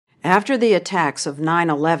After the attacks of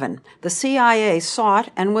 9/11, the CIA sought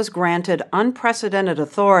and was granted unprecedented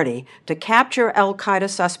authority to capture al-Qaeda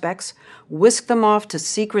suspects, whisk them off to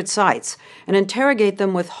secret sites, and interrogate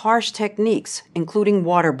them with harsh techniques, including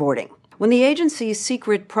waterboarding. When the agency's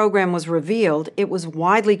secret program was revealed, it was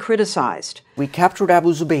widely criticized. We captured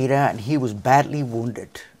Abu Zubaydah and he was badly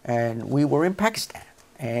wounded, and we were in Pakistan,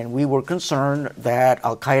 and we were concerned that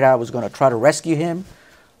al-Qaeda was going to try to rescue him.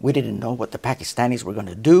 We didn't know what the Pakistanis were going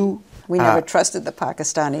to do. We never trusted the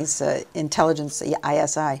Pakistanis' intelligence, the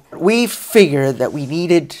ISI. We figured that we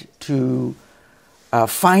needed to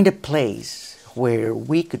find a place where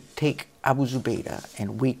we could take Abu Zubaydah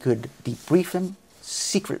and we could debrief him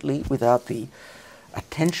secretly without the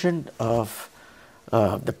attention of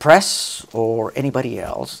the press or anybody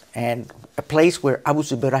else, and a place where Abu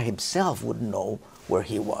Zubaydah himself would know where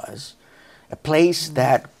he was, a place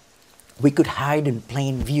that we could hide in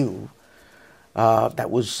plain view,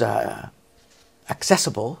 that was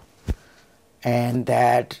accessible, and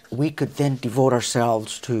that we could then devote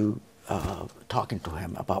ourselves to talking to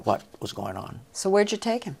him about what was going on. So where'd you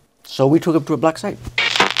take him? So we took him to a black site.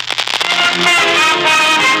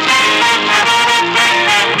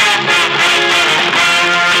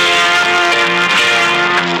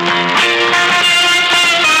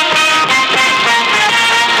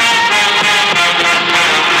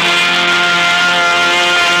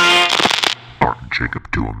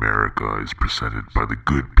 Jacob to America is presented by the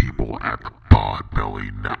good people at the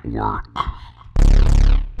Podbelly Network.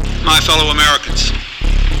 My fellow Americans,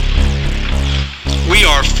 we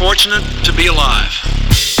are fortunate to be alive.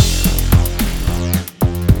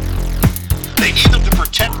 They need them to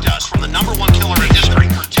protect us from the number one killer in history.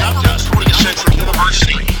 Protect us from 20th Century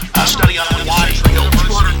University. A study on why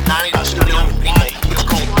 290 million people. It's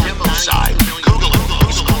called democide. Google it.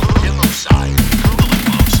 It's called democide.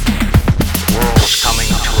 The world's coming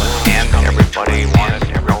to an end. Everybody wanted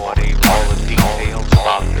to know all the details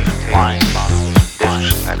about the flying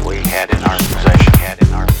discs that we had in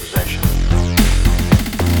our possession.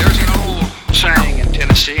 There's an old saying in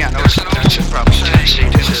Tennessee. I know it's probably Tennessee.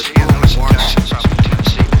 It says,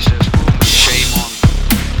 shame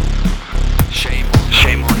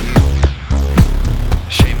on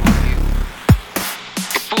you.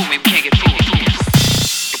 But fool me, we can't get fooled.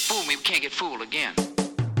 But fool me, we can't get fooled again.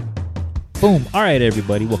 Boom. All right,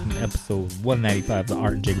 everybody. Welcome to episode 195 of the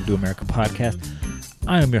Art and Jacob Do America podcast.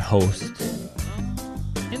 I am your host,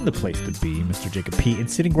 in the place to be, Mr. Jacob P. And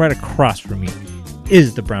sitting right across from me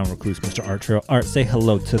is the brown recluse, Mr. Art Trail. Art, say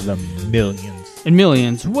hello to the millions. And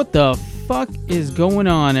millions. What the fuck is going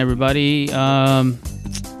on, everybody? My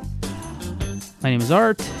name is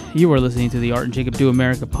Art. You are listening to the Art and Jacob Do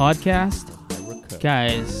America podcast.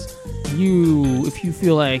 Guys, if you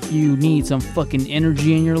feel like you need some fucking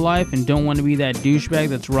energy in your life and don't want to be that douchebag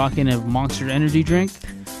that's rocking a Monster energy drink,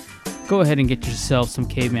 go ahead and get yourself some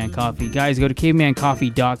Caveman Coffee. Guys, go to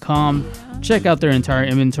cavemancoffee.com. Check out their entire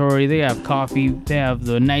inventory. They have coffee. They have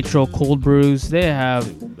the nitro cold brews. They have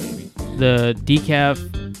the decaf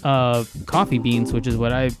coffee beans, which is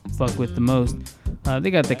what I fuck with the most.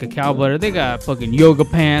 They got the cacao butter. They got fucking yoga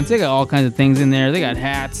pants. They got all kinds of things in there. They got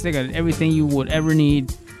hats. They got everything you would ever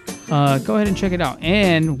need. Go ahead and check it out.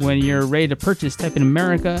 And when you're ready to purchase, type in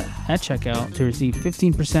America at checkout to receive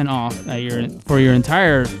 15% off for your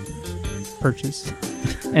entire purchase.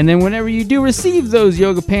 And then whenever you do receive those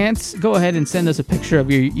yoga pants, go ahead and send us a picture of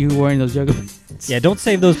you wearing those yoga pants. Yeah, don't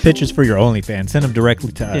save those pictures for your OnlyFans. Send them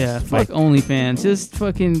directly to us. Yeah, fuck OnlyFans. Just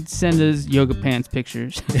fucking send us yoga pants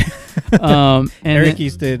pictures. And Eric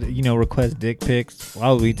used to, request dick pics.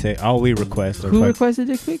 All we request. Who requested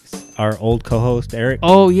dick pics? Our old co-host, Eric.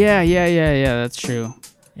 Oh, yeah. That's true.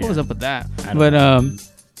 What was up with that?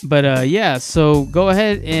 Yeah, so go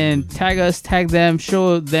ahead and tag us, tag them,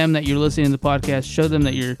 show them that you're listening to the podcast, show them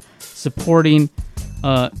that you're supporting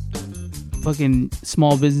fucking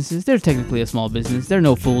small businesses. They're technically a small business. They're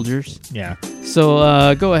no Folgers. Yeah.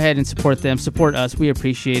 So go ahead and support them. Support us. We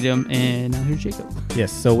appreciate them. And now here's Jacob.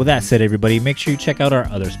 Yes, so with that said, everybody, make sure you check out our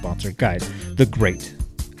other sponsor, guys. The great,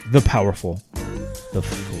 the powerful, the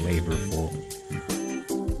flavorful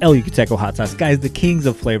El Yucateco Hot Sauce. Guys, the kings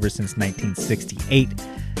of flavor since 1968.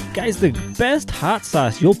 Guys, the best hot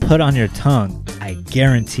sauce you'll put on your tongue. I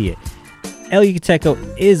guarantee it. El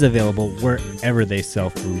Yucateco is available wherever they sell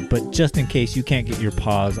food, but just in case you can't get your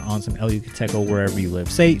paws on some El Yucateco wherever you live.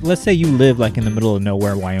 Let's say you live like in the middle of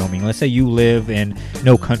nowhere, Wyoming. Let's say you live in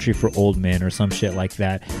No Country for Old Men or some shit like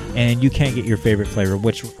that, and you can't get your favorite flavor,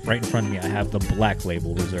 which right in front of me I have the Black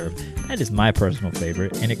Label Reserve. That is my personal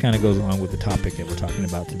favorite, and it kind of goes along with the topic that we're talking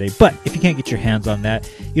about today. But if you can't get your hands on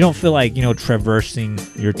that, you don't feel like, traversing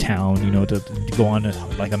your town, to go on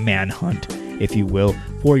like a manhunt, if you will,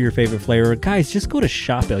 for your favorite flavor, guys, just go to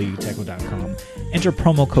shopelucateco.com, enter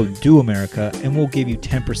promo code DoAmerica, and we'll give you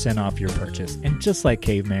 10% off your purchase. And just like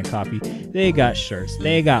Caveman Coffee, they got shirts,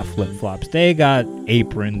 they got flip-flops, they got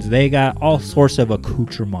aprons, they got all sorts of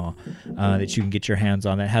accoutrement that you can get your hands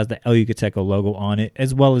on that has the El Yucateco logo on it,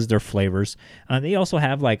 as well as their flavors. They also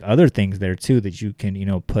have like other things there too that you can,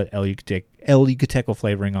 put El Yucateco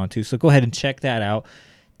flavoring onto. So go ahead and check that out.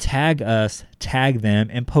 Tag us, tag them,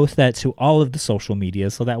 and post that to all of the social media,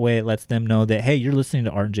 so that way it lets them know that, hey, you're listening to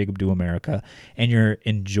Art and Jacob Do America, and you're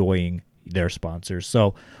enjoying their sponsors.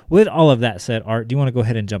 So with all of that said, Art, do you want to go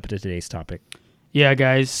ahead and jump into today's topic? Yeah,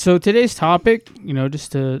 guys. So today's topic,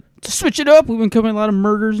 just to switch it up, we've been covering a lot of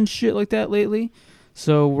murders and shit like that lately.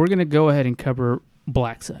 So we're going to go ahead and cover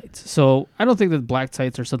black sites. So I don't think that black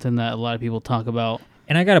sites are something that a lot of people talk about.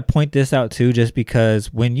 And I got to point this out, too, just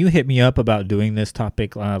because when you hit me up about doing this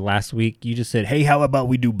topic last week, you just said, hey, how about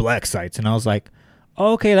we do black sites? And I was like,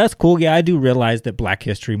 oh, okay, that's cool. Yeah, I do realize that Black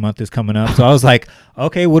History Month is coming up. So I was like,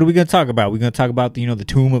 okay, what are we going to talk about? We're going to talk about, the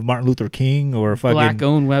tomb of Martin Luther King or fucking...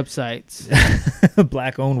 Black-owned websites.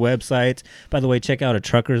 Black-owned websites. By the way, check out A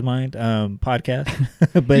Trucker's Mind podcast.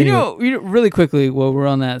 But anyway. Really quickly, while we're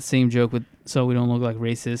on that same joke, so we don't look like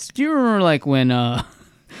racists, do you remember like when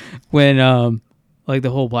like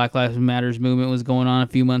the whole Black Lives Matters movement was going on a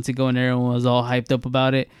few months ago, and everyone was all hyped up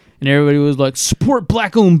about it, and everybody was like, support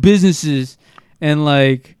black-owned businesses, and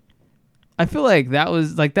like, I feel like that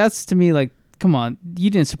was like, that's to me like, come on, you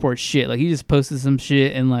didn't support shit. Like, you just posted some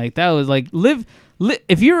shit, and like, that was like,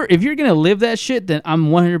 if you're gonna live that shit, then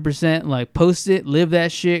I'm 100% like, post it, live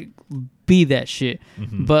that shit, be that shit.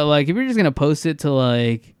 Mm-hmm. But like, if you're just gonna post it to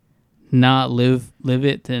like not live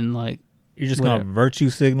it, then like, you're just gonna virtue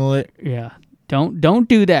signal it. Yeah. Don't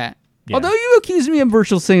do that. Yeah. Although you accused me of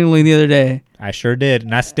virtual signaling the other day. I sure did,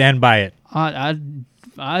 and I stand by it. I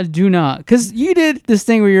do not. Because you did this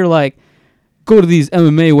thing where you're like, go to these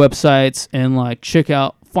MMA websites and like check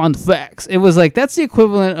out, find the facts. It was like, that's the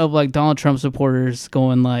equivalent of like Donald Trump supporters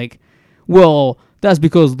going like, well, that's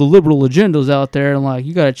because the liberal agenda's out there, and like,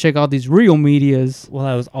 you got to check out these real medias. Well,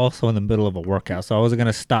 I was also in the middle of a workout, so I wasn't going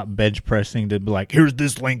to stop bench pressing to be like, here's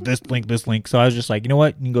this link, this link, this link. So I was just like, you know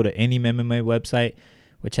what? You can go to any MMA website,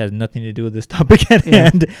 which has nothing to do with this topic at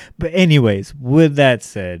hand. But anyways, with that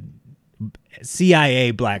said,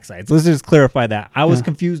 CIA black sites. Let's just clarify that. I was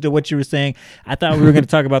confused at what you were saying. I thought we were going to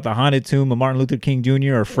talk about the haunted tomb of Martin Luther King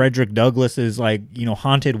Jr. or Frederick Douglass's like,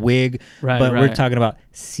 haunted wig. Right, but we're talking about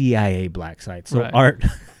CIA black sites. So Art,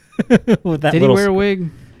 with that, did he wear a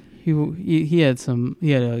wig? He had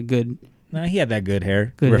a good. No, he had that good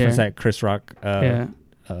hair. Good reference hair. That Chris Rock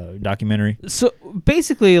documentary. So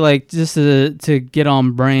basically, like, just to get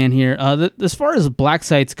on brand here, as far as black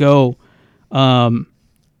sites go,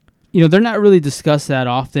 they're not really discussed that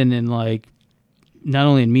often in like, not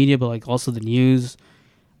only in media, but like also the news.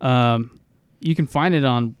 You can find it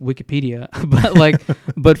on Wikipedia,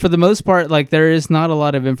 but for the most part, like, there is not a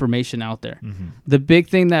lot of information out there. Mm-hmm. The big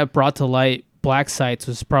thing that brought to light black sites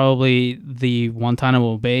was probably the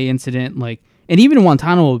Guantanamo Bay incident. Like, and even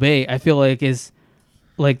Guantanamo Bay, I feel like is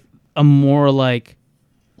like a more like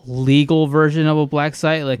legal version of a black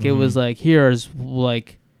site. Like, it was like, here's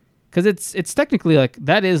like, because it's technically like,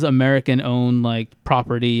 that is American owned like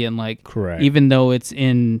property, and like, correct, even though it's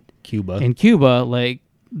in Cuba, like,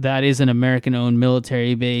 that is an American owned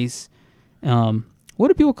military base. What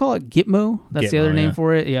do people call it? Gitmo? That's the other name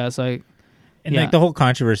for it. Yeah, it's like, and like the whole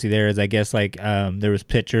controversy there is, I guess, like, there was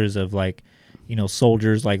pictures of like,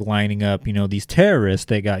 soldiers like lining up, these terrorists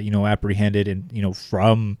that got, apprehended and,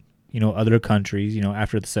 from, other countries,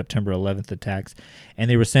 after the September 11th attacks, and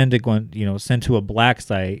they were sent to a black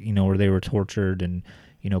site, where they were tortured and,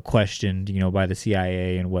 questioned, by the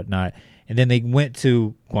CIA and whatnot. And then they went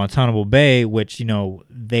to Guantanamo Bay, which,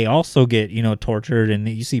 they also get, tortured, and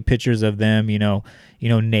you see pictures of them,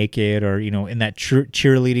 naked, or, in that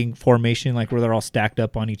cheerleading formation, like where they're all stacked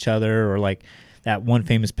up on each other, or like that one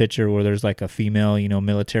famous picture where there's like a female,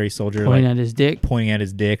 military soldier pointing like, pointing at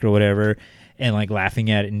his dick or whatever, and like laughing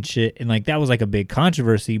at it and shit. And like, that was like a big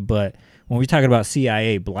controversy. But when we talk about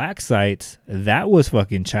CIA black sites, that was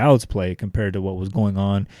fucking child's play compared to what was going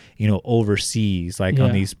on, overseas, like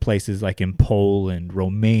on these places like in Poland,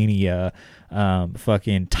 Romania,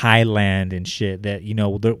 fucking Thailand and shit that,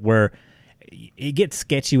 where it gets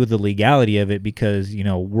sketchy with the legality of it because,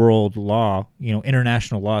 world law,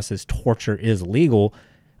 international law says torture is legal,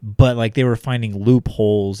 but like they were finding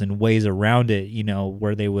loopholes and ways around it,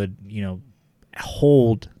 where they would,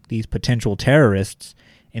 hold these potential terrorists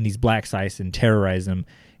in these black sites and terrorize them,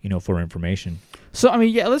 for information. So, I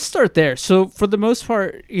mean, let's start there. So for the most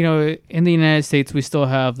part, in the United States, we still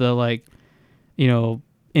have the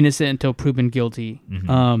innocent until proven guilty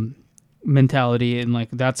mentality. And like,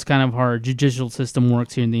 that's kind of how our judicial system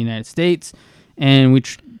works here in the United States. And we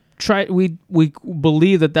we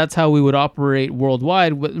believe that that's how we would operate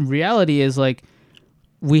worldwide. What in reality is like,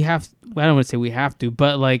 I don't want to say we have to,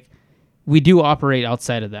 but like, we do operate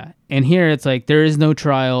outside of that. And here it's like, there is no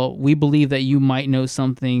trial. We believe that you might know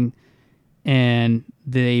something, and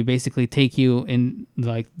they basically take you and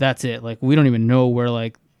like, that's it. Like, we don't even know where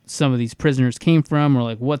like some of these prisoners came from or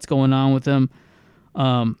like what's going on with them.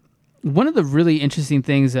 One of the really interesting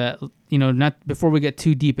things that, not before we get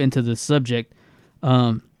too deep into the subject,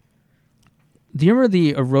 do you remember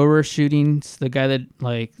the Aurora shootings? The guy that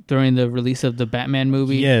like during the release of the Batman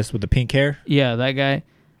movie? Yes, with the pink hair. Yeah, that guy.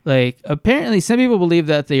 Like, apparently some people believe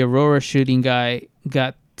that the Aurora shooting guy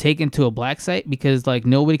got taken to a black site because like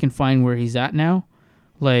nobody can find where he's at now.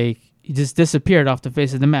 Like, he just disappeared off the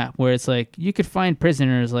face of the map, where it's like you could find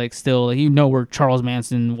prisoners like still, like, where Charles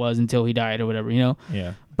Manson was until he died or whatever, Yeah.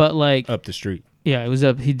 But like up the street. Yeah,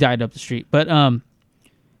 he died up the street. But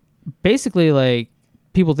basically like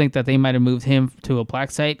people think that they might have moved him to a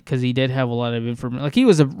black site because he did have a lot of information. Like, he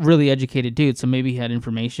was a really educated dude, so maybe he had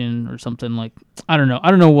information or something. Like, I don't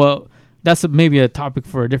know what. That's maybe a topic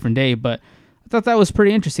for a different day. But I thought that was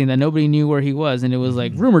pretty interesting that nobody knew where he was, and it was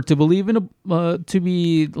like rumored to believe in to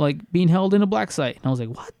be like being held in a black site. And I was like,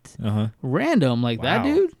 what? Random, like that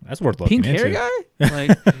dude. That's worth looking into. Pink hair guy.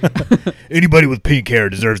 Like, anybody with pink hair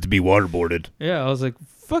deserves to be waterboarded. Yeah, I was like,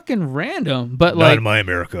 fucking random. But not like in my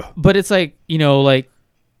America. But it's like like.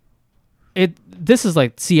 This is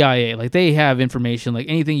like CIA. Like, they have information, like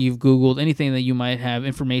anything you've Googled, anything that you might have,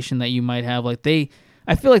 information that you might have. Like,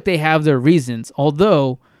 I feel like they have their reasons.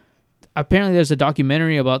 Although, apparently there's a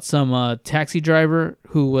documentary about some taxi driver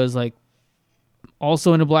who was like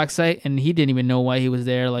also in a black site, and he didn't even know why he was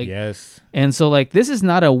there. Like, yes. And so like, this is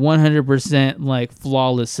not a 100% like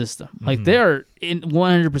flawless system. Like, there are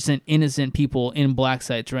 100% innocent people in black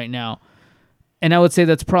sites right now. And I would say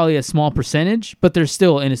that's probably a small percentage, but there's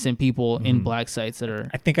still innocent people in black sites that are...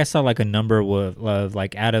 I think I saw like a number of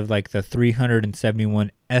like out of like the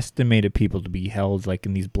 371 estimated people to be held like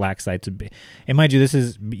in these black sites. And mind you, this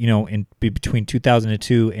is, in between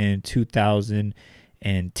 2002 and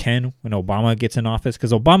 2010 when Obama gets in office.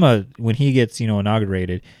 Because Obama, when he gets,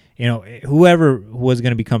 inaugurated, whoever was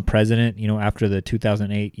going to become president, after the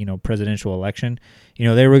 2008, presidential election,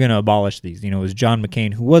 they were going to abolish these. It was John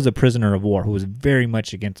McCain, who was a prisoner of war, who was very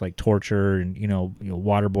much against like torture and,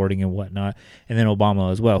 waterboarding and whatnot. And then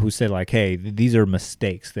Obama as well, who said like, hey, these are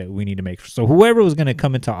mistakes that we need to make. So whoever was going to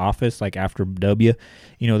come into office, like after W,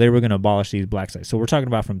 they were going to abolish these black sites. So we're talking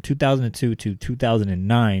about from 2002 to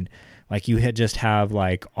 2009, like you had just have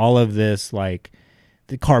like all of this, like,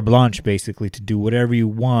 the carte blanche basically to do whatever you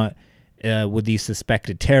want with these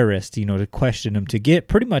suspected terrorists, to question them, to get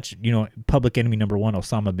pretty much, public enemy number one,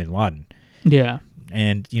 Osama bin Laden. Yeah.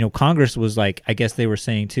 And, Congress was like, I guess they were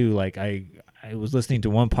saying too, like I was listening to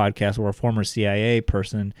one podcast where a former CIA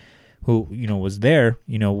person who, was there,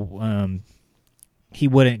 he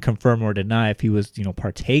wouldn't confirm or deny if he was,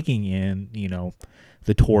 partaking in,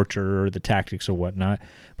 the torture or the tactics or whatnot.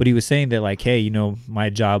 But he was saying that like, hey, my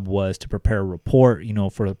job was to prepare a report,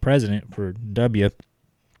 for the president, for W,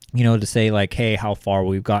 to say like, hey, how far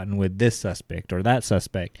we've gotten with this suspect or that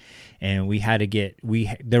suspect. And we had to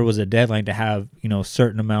there was a deadline to have, a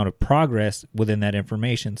certain amount of progress within that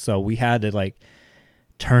information. So we had to like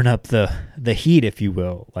turn up the heat, if you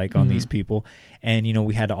will, like on these people. And,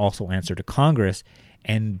 we had to also answer to Congress,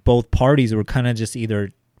 and both parties were kind of just either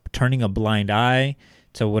turning a blind eye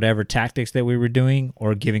to whatever tactics that we were doing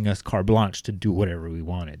or giving us carte blanche to do whatever we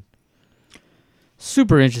wanted.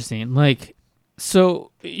 Super interesting. Like,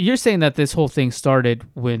 so you're saying that this whole thing started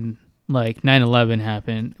when like 9/11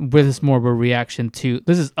 happened. This is more of a reaction to.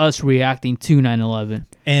 This is us reacting to 9/11.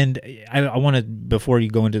 And I want to, before you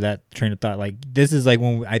go into that train of thought, like this is like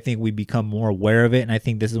when I think we become more aware of it, and I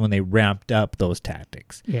think this is when they ramped up those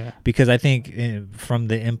tactics. Yeah. Because I think from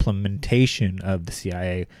the implementation of the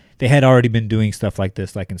CIA, they had already been doing stuff like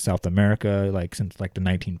this, like in South America, like since like the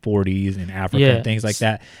 1940s, in Africa, and things like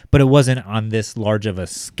that. But it wasn't on this large of a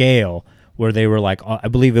scale where they were like, I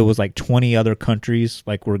believe it was like 20 other countries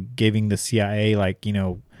like were giving the CIA like, you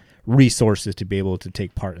know, resources to be able to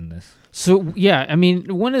take part in this. So, yeah, I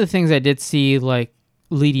mean, one of the things I did see, like,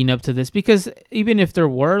 leading up to this, because even if there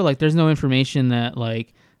were, like, there's no information that,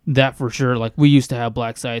 like, that for sure, like, we used to have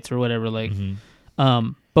black sites or whatever, like,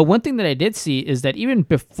 but one thing that I did see is that even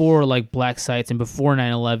before, like, black sites and before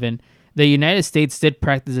 9/11, the United States did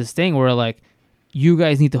practice this thing where, like, you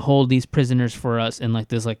guys need to hold these prisoners for us in, like,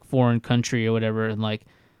 this, like, foreign country or whatever, and, like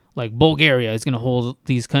Bulgaria is going to hold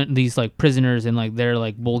these like prisoners in like their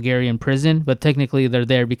like Bulgarian prison, but technically they're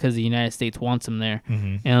there because the United States wants them there.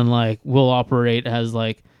 And like we'll operate as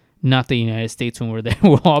like not the United States when we're there.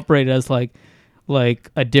 We'll operate as like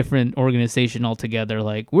a different organization altogether.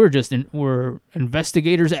 Like we're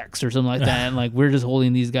investigators X or something like that, and like we're just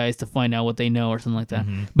holding these guys to find out what they know or something like that.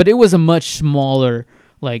 But it was a much smaller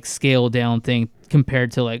like scale down thing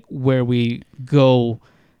compared to like where we go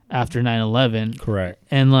after 9/11. Correct.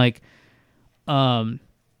 And like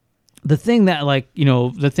the thing that like, you know,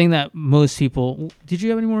 the thing that most people, did you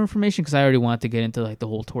have any more information? Because I already wanted to get into like the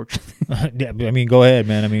whole torture thing. Yeah, I mean, go ahead,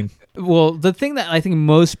 man. I mean, well, the thing that I think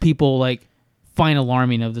most people like find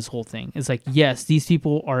alarming of this whole thing is like, yes, these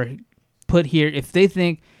people are put here if they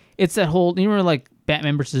think it's that whole, you remember like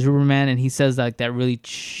Batman versus Superman, and he says like that really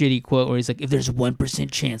shitty quote where he's like, if there's a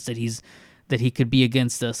 1% chance that he could be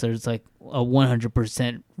against us, there's like a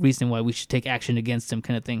 100% reason why we should take action against him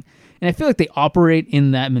kind of thing. And I feel like they operate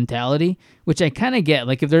in that mentality, which I kind of get.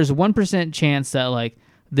 Like if there's a 1% chance that like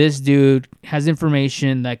this dude has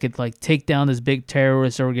information that could like take down this big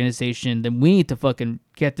terrorist organization, then we need to fucking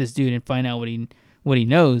get this dude and find out what he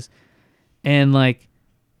knows. And like,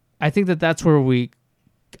 I think that's where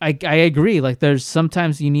I agree. Like there's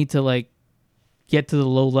sometimes you need to like get to the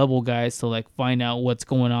low level guys to like find out what's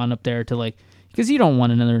going on up there to like, because you don't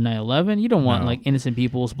want another 9/11. You don't want like innocent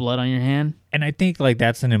people's blood on your hand. And I think like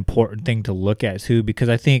that's an important thing to look at too, because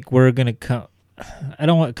I think we're gonna come. I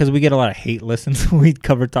don't want, because we get a lot of hate listens when we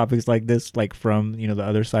cover topics like this, like from, you know, the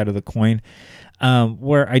other side of the coin,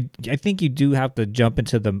 where I think you do have to jump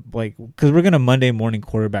into the, like, because we're gonna Monday morning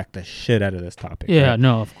quarterback the shit out of this topic. Yeah, right?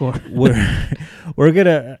 no, of course. we're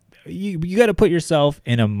gonna. You got to put yourself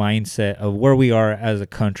in a mindset of where we are as a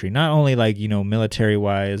country, not only like, you know, military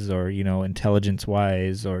wise or, you know, intelligence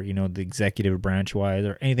wise or, you know, the executive branch wise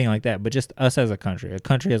or anything like that, but just us as a country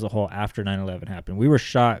as a whole after 9/11 happened. We were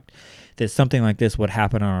shocked that something like this would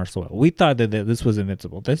happen on our soil. We thought that this was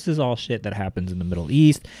invincible. This is all shit that happens in the Middle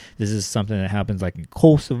East. This is something that happens like in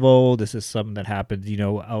Kosovo. This is something that happens, you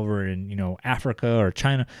know, over in, you know, Africa or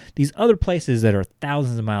China. These other places that are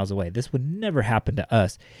thousands of miles away. This would never happen to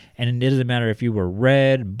us. And it doesn't matter if you were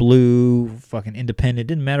red, blue, fucking independent. It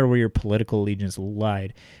didn't matter where your political allegiance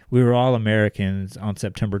lied. We were all Americans on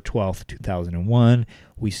September 12th, 2001.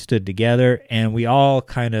 We stood together and we all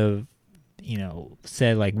kind of, you know,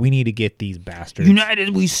 said like, we need to get these bastards. United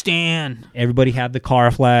we stand. Everybody had the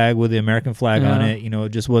car flag with the American flag on it. You know, it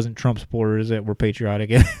just wasn't Trump supporters that were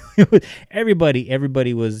patriotic.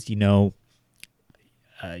 Everybody was, you know,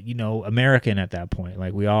 American at that point.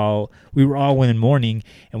 Like we were all in mourning,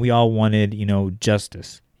 and we all wanted, you know,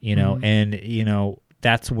 justice, you know, and, you know,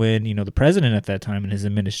 that's when, you know, the president at that time and his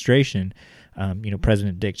administration, you know,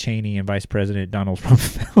 President Dick Cheney and Vice President Donald Trump,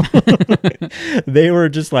 they were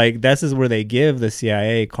just like, this is where they give the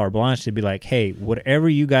CIA carte blanche to be like, hey, whatever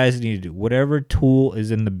you guys need to do, whatever tool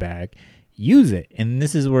is in the bag, use it. And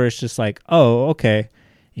this is where it's just like, oh, okay,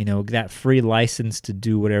 you know, that free license to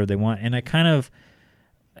do whatever they want. And I kind of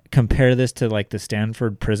compare this to like the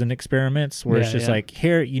Stanford prison experiments where it's just like,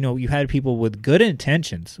 here, you know, you had people with good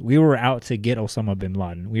intentions. We were out to get Osama bin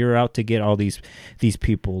Laden. We were out to get all these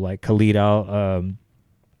people like Khalid Abu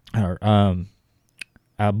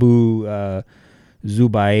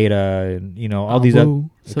Zubaydah, and, you know, all these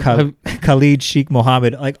other, Khalid Sheikh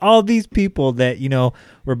Mohammed, like all these people that, you know,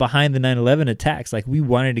 were behind the 9/11 attacks. Like we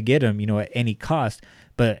wanted to get them, you know, at any cost.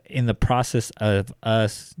 But in the process of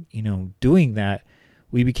us, you know, doing that,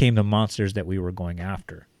 we became the monsters that we were going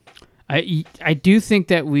after. I do think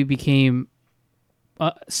that we became...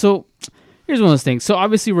 so here's one of those things. So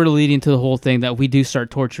obviously we're leading to the whole thing that we do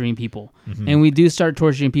start torturing people. And we do start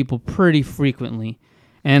torturing people pretty frequently.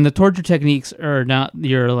 And the torture techniques are not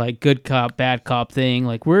your like good cop, bad cop thing.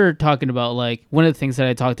 Like we're talking about like one of the things that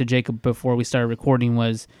I talked to Jacob before we started recording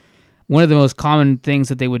was one of the most common things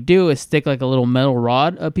that they would do is stick like a little metal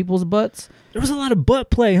rod up people's butts. There was a lot of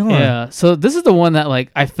butt play, huh? Yeah. So this is the one that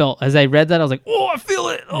like I felt as I read that I was like, oh, I feel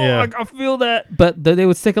it. Oh, Yeah. I feel that. But they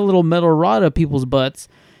would stick a little metal rod up people's butts,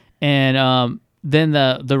 and then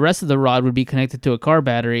the rest of the rod would be connected to a car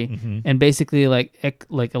battery, and basically like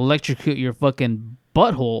electrocute your fucking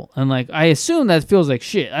butthole. And like I assume that feels like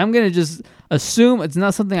shit. I'm gonna just assume it's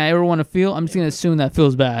not something I ever want to feel. I'm just gonna assume that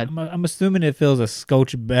feels bad. I'm assuming it feels a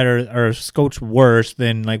scotch better or a scotch worse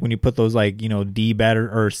than like when you put those like D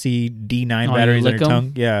D9 batteries on lick your 'em?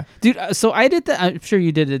 tongue. Yeah, Dude, so I did that. I'm sure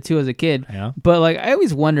you did it too as a kid. Yeah. But like, I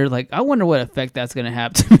always wondered, like, I wonder what effect that's gonna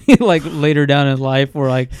have to me, like later down in life, where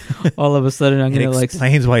like all of a sudden I'm it gonna like,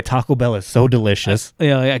 explains why Taco Bell is so delicious.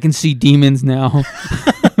 yeah, like, I can see demons now.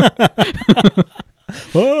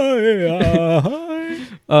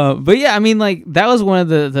 But yeah, I mean, like that was one of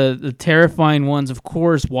the terrifying ones. Of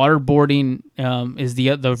course, waterboarding is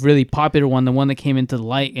the really popular one, the one that came into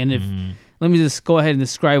light. And if let me just go ahead and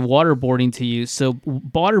describe waterboarding to you. So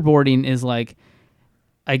waterboarding is like,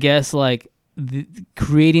 I guess like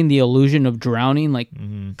creating the illusion of drowning, like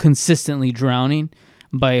consistently drowning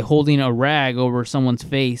by holding a rag over someone's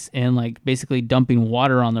face and like basically dumping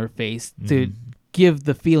water on their face to give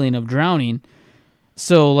the feeling of drowning.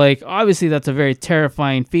 So, like, obviously that's a very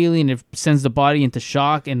terrifying feeling. It sends the body into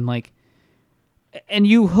shock and, like, and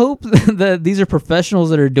you hope that these are professionals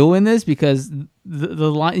that are doing this because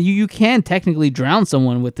the line, you can technically drown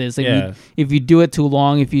someone with this. Like, if you do it too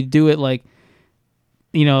long, if you do it, like,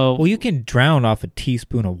 well, you can drown off a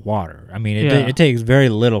teaspoon of water. I mean, it takes very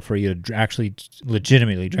little for you to actually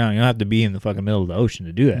legitimately drown. You don't have to be in the fucking middle of the ocean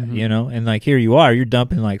to do that, And like here you are, you're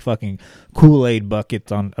dumping like fucking Kool-Aid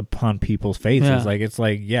buckets upon people's faces. Yeah. Like it's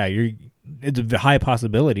like, it's a high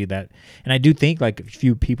possibility that, and I do think like a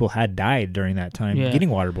few people had died during that time getting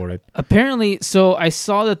waterboarded. Apparently, so I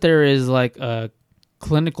saw that there is like a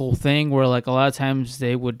clinical thing where like a lot of times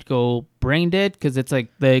they would go brain dead because it's like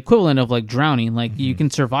the equivalent of like drowning. Like you can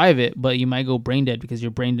survive it, but you might go brain dead because your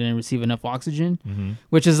brain didn't receive enough oxygen,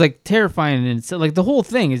 which is like terrifying. And it's like the whole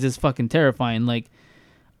thing is just fucking terrifying. Like,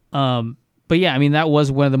 but yeah, I mean that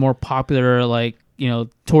was one of the more popular like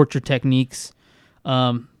torture techniques.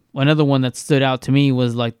 Another one that stood out to me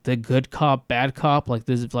was like the good cop, bad cop, like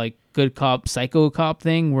this like good cop, psycho cop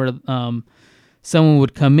thing where someone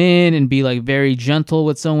would come in and be like very gentle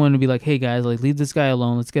with someone and be like, hey guys, like leave this guy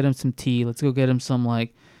alone. Let's get him some tea. Let's go get him some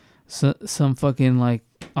like some fucking like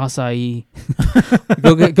acai.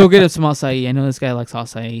 go get him some acai. I know this guy likes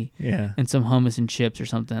acai. Yeah. And some hummus and chips or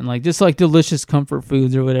something. Like just like delicious comfort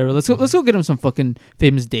foods or whatever. Let's go get him some fucking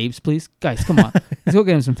Famous Dave's, please. Guys, come on. Let's go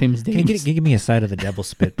get him some Famous Dave's. Can you give me a side of the devil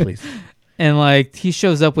spit, please? And like he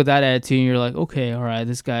shows up with that attitude and you're like, okay, all right,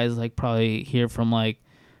 this guy's like probably here from like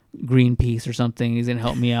Greenpeace or something. He's gonna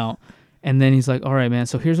help me out. And then he's like, all right, man,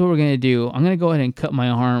 so here's what we're gonna do. I'm gonna go ahead and cut my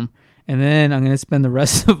arm, and then I'm gonna spend the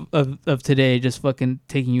rest of today just fucking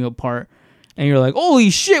taking you apart. And you're like, holy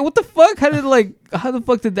shit, what the fuck? How the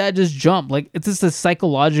fuck did that just jump? Like it's just a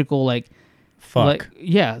psychological like fuck.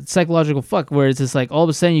 Like, psychological fuck where it's just like all of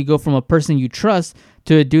a sudden you go from a person you trust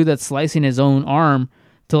to a dude that's slicing his own arm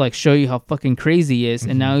to like show you how fucking crazy he is,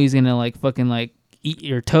 and now he's gonna like fucking like eat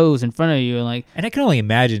your toes in front of you, and I can only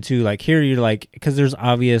imagine too, like here you're like, because there's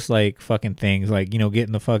obvious like fucking things like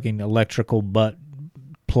getting the fucking electrical butt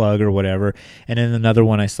plug or whatever, and then another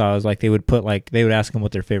one I saw is like they would ask them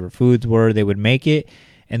what their favorite foods were, they would make it,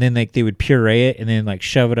 and then like they would puree it and then like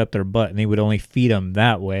shove it up their butt, and they would only feed them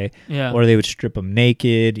that way, or they would strip them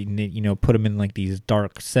naked and put them in like these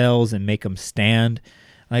dark cells and make them stand.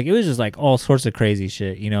 Like, it was just, like, all sorts of crazy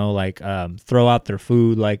shit, like, throw out their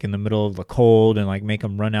food, like, in the middle of the cold and, like, make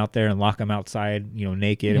them run out there and lock them outside,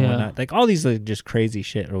 naked and whatnot. Like, all these, like, just crazy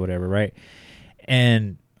shit or whatever, right?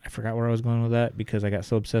 And I forgot where I was going with that because I got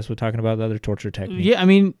so obsessed with talking about the other torture techniques. Yeah, I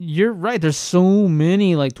mean, you're right. There's so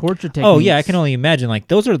many, like, torture techniques. Oh, yeah, I can only imagine. Like,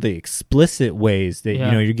 those are the explicit ways that,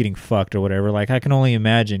 you're getting fucked or whatever. Like, I can only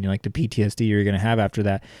imagine, like, the PTSD you're going to have after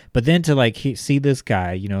that. But then to, like, see this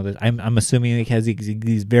guy, I'm assuming he has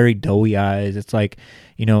these very doughy eyes. It's like,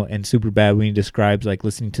 and Superbad when he describes, like,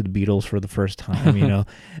 listening to the Beatles for the first time,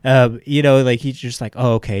 like, he's just like,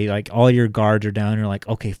 oh, okay, like, all your guards are down. You're like,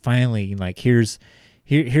 okay, finally, like, here's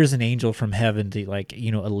an angel from heaven to like,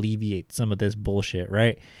 alleviate some of this bullshit,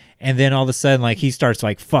 right? And then all of a sudden, like, he starts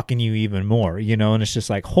like fucking you even more, and it's just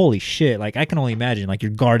like, holy shit. Like, I can only imagine, like,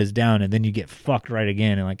 your guard is down and then you get fucked right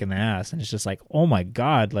again and like in the ass, and it's just like, oh my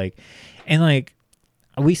God. Like, and like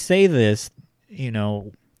we say this,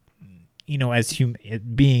 as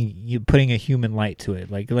putting a human light to it.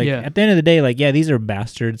 Like Yeah. at the end of the day, like, yeah, these are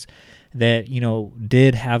bastards that,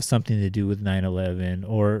 did have something to do with 9/11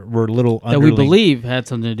 or were little that we underling- believe had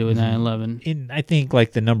something to do with 9/11. And I think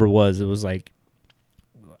like the number was it was like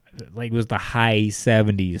it was the high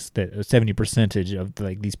 70s, that 70% of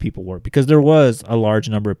like these people were, because there was a large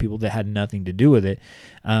number of people that had nothing to do with it.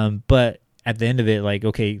 But at the end of it, like,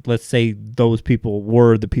 okay, let's say those people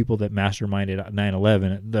were the people that masterminded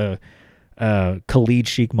 9/11. The Khalid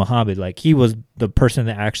Sheikh Mohammed, like, he was the person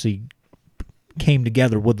that actually came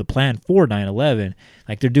together with the plan for 9/11.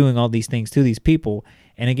 Like, they're doing all these things to these people.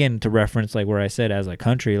 And again, to reference like where I said, as a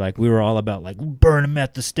country, like, we were all about like burn them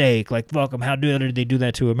at the stake, like, fuck them, how did they do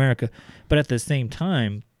that to America? But at the same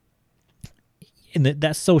time,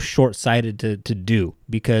 that's so short-sighted to do,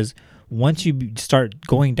 because once you start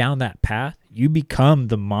going down that path, you become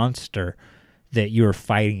the monster that you're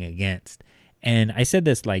fighting against. And I said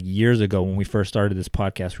this like years ago when we first started this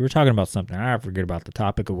podcast. We were talking about something, I forget about the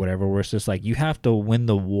topic or whatever, where it's just like, you have to win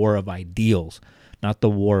the war of ideals, not the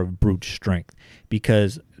war of brute strength.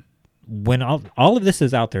 Because when all of this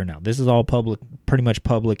is out there now, this is all public, pretty much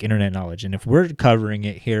public internet knowledge. And if we're covering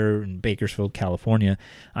it here in Bakersfield, California,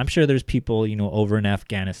 I'm sure there's people, over in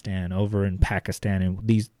Afghanistan, over in Pakistan, and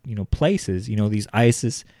these, places, these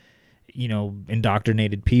ISIS,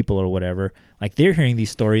 indoctrinated people or whatever, like, they're hearing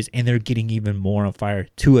these stories and they're getting even more on fire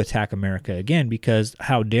to attack America again, because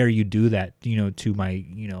how dare you do that, to my,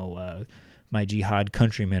 my jihad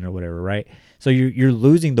countrymen or whatever, right? So you're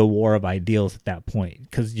losing the war of ideals at that point,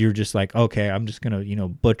 because you're just like, okay, I'm just going to,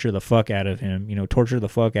 butcher the fuck out of him, torture the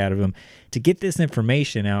fuck out of him to get this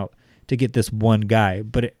information out, to get this one guy.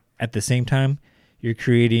 But at the same time, you're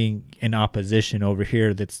creating an opposition over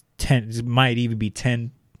here that's might even be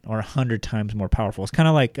 10 or 100 times more powerful. It's kind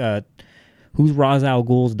of like, who's Ra's al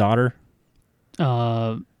Ghul's daughter?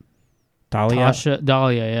 Talia,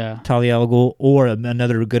 yeah. Talia al Ghul. Or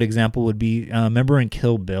another good example would be, remember in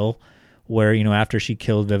Kill Bill, where, after she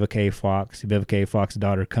kills Vivica A. Fox's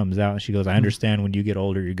daughter comes out and she goes, I understand when you get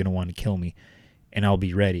older, you're going to want to kill me, and I'll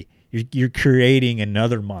be ready. You're creating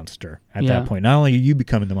another monster at that point. Not only are you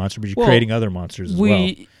becoming the monster, but you're creating other monsters as well.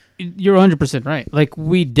 You're 100% right. Like,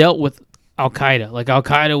 we dealt with Al-Qaeda. Like,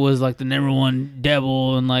 Al-Qaeda was like the number one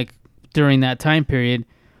devil, and like during that time period,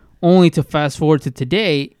 only to fast forward to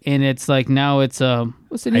today, and it's like now it's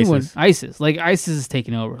what's the new one? ISIS. Like, ISIS is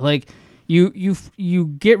taking over. Like,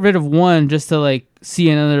 you get rid of one just to like see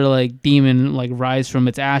another like demon like rise from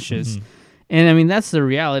its ashes. Mm-hmm. And I mean, that's the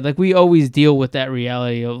reality. Like, we always deal with that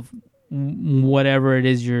reality of whatever it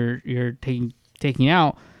is you're taking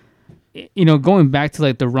out. Going back to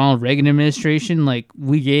like the Ronald Reagan administration, like,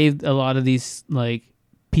 we gave a lot of these like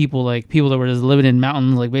people that were just living in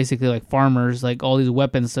mountains, like basically like farmers, like all these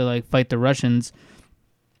weapons to like fight the Russians.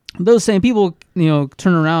 Those same people,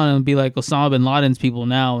 turn around and be like Osama bin Laden's people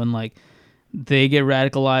now, and like they get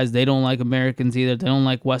radicalized. They don't like Americans either. They don't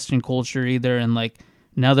like Western culture either, and like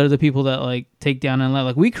now they're the people that like take down and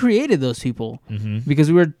like we created those people because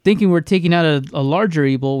we were thinking we're taking out a larger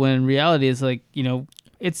evil, when in reality it's like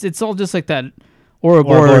it's all just like that.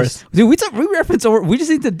 Ouroboros. Dude, we reference we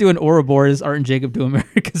just need to do an Ouroboros Art and Jacob Do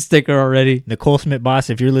America sticker already. Nicole Smith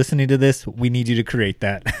Boss, if you're listening to this, we need you to create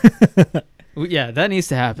that. Yeah, that needs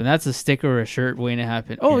to happen. That's a sticker or a shirt waiting to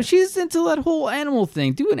happen. Oh, yeah. She's into that whole animal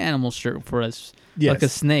thing. Do an animal shirt for us. Yes. Like a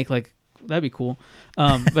snake. Like, that'd be cool.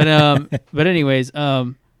 But anyways,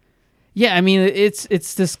 yeah, I mean, it's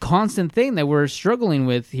this constant thing that we're struggling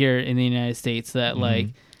with here in the United States, that like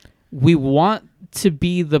we want to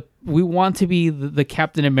be the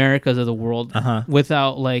Captain Americas of the world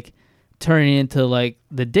without like turning into like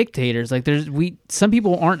the dictators. Like, some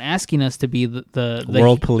people aren't asking us to be the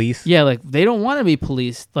world police. Yeah, like, they don't want to be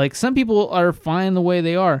policed. Like, some people are fine the way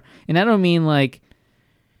they are, and I don't mean like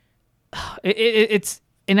it's.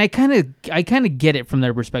 And I kind of get it from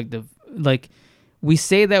their perspective. Like, we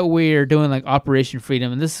say that we're doing like Operation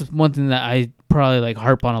Freedom, and this is one thing that I probably like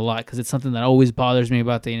harp on a lot, because it's something that always bothers me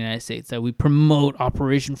about the United States, that we promote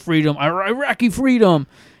Operation Freedom, Iraqi freedom,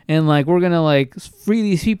 and like we're gonna like free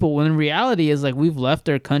these people, when in reality is like we've left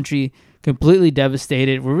our country completely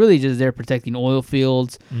devastated. We're really just there protecting oil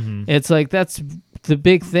fields. It's like, that's the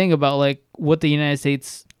big thing about like what the United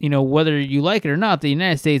States, whether you like it or not, the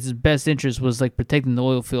United States' best interest was like protecting the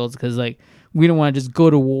oil fields, because like we don't want to just go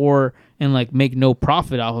to war and like make no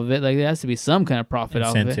profit off of it. Like, there has to be some kind of profit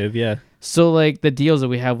off of it. Incentive, yeah. So like the deals that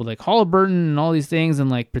we have with like Halliburton and all these things,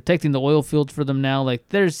 and like protecting the oil fields for them now, like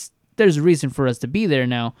there's a reason for us to be there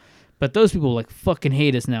now. But those people like fucking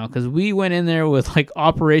hate us now, because we went in there with like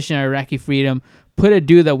Operation Iraqi Freedom, put a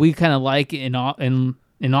dude that we kind of like in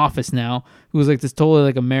in office now, who's like this totally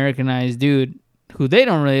like Americanized dude who they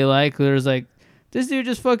don't really like. There's like, this dude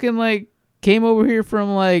just fucking like came over here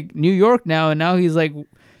from like New York now, and now he's like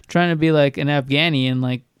trying to be like an Afghani, and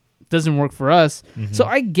like doesn't work for us. So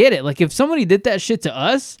I get it. Like if somebody did that shit to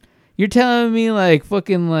us, you're telling me like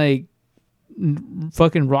fucking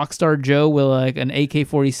Rockstar Joe with like an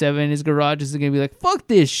AK-47 in his garage is gonna be like, fuck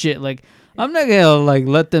this shit. Like I'm not gonna like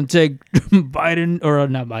let them take Biden or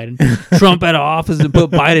not Biden, Trump out of office and put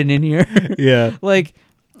Biden in here. Yeah. Like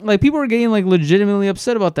people are getting like legitimately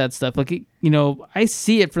upset about that stuff. Like, you know, I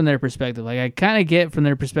see it from their perspective. Like I kind of get from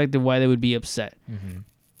their perspective why they would be upset.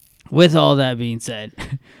 With all that being said,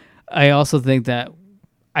 I also think that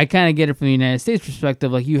I kind of get it from the United States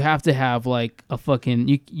perspective. Like you have to have like a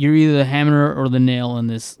fucking, you're either the hammer or the nail in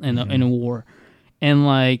this, in a war. And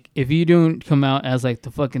like, if you don't come out as like the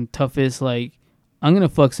fucking toughest, like I'm going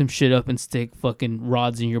to fuck some shit up and stick fucking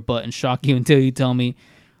rods in your butt and shock you until you tell me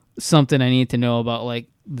something I need to know about like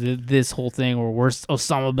this whole thing, or worse,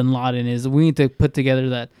 Osama bin Laden is. We need to put together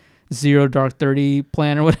that Zero Dark 30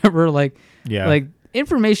 plan or whatever. Like, like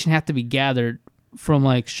information have to be gathered from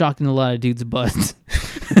like shocking a lot of dudes' butts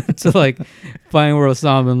to like find where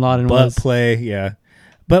Osama bin Laden was. Butt play, yeah.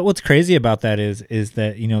 But what's crazy about that is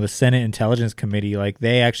that, you know, the Senate Intelligence Committee, like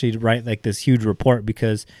they actually write like this huge report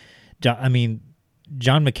because, I mean,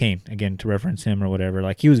 John McCain, again, to reference him or whatever,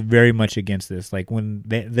 like he was very much against this. Like when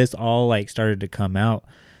this all like started to come out,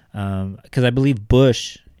 because I believe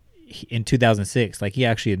Bush in 2006, like he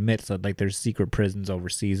actually admits that like there's secret prisons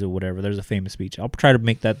overseas or whatever. There's a famous speech. I'll try to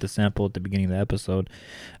make that the sample at the beginning of the episode.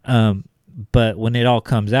 But when it all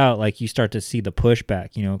comes out, like you start to see the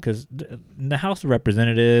pushback, you know, because the House of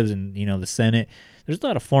Representatives and, you know, the Senate, there's a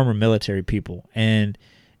lot of former military people. And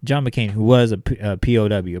John McCain, who was a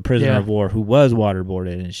POW, a prisoner of war, who was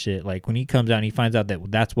waterboarded and shit, like when he comes out and he finds out that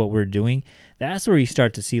that's what we're doing, that's where you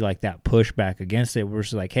start to see like that pushback against it. We're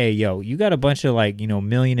just like, hey, yo, you got a bunch of like, you know,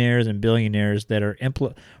 millionaires and billionaires that are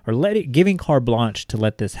giving carte blanche to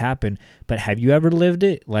let this happen. But have you ever lived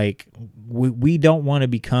it? Like we don't want to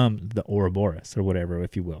become the Ouroboros or whatever,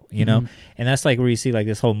 if you will, you know? And that's like where you see like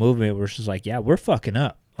this whole movement where it's just like, yeah, we're fucking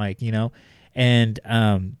up, like, you know? And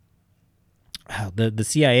the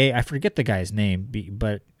CIA, I forget the guy's name,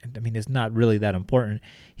 but I mean, it's not really that important.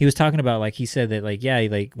 He was talking about, like, he said that, like, yeah,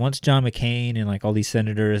 like, once John McCain and, like, all these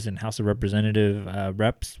senators and House of Representative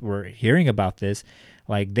reps were hearing about this,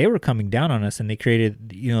 like, they were coming down on us, and they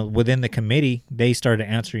created, you know, within the committee, they started to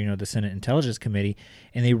answer, you know, the Senate Intelligence Committee,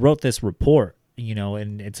 and they wrote this report, you know,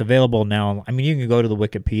 and it's available now. I mean, you can go to the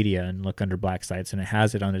Wikipedia and look under black sites, and it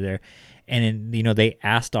has it under there. And, you know, they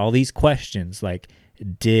asked all these questions, like,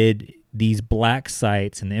 did these black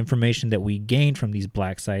sites and the information that we gained from these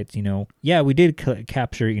black sites, you know, yeah, we did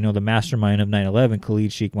capture, you know, the mastermind of 9/11,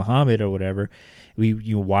 Khalid Sheikh Mohammed or whatever. We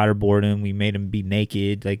waterboarded him, we made him be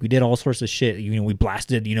naked, like we did all sorts of shit. You know, we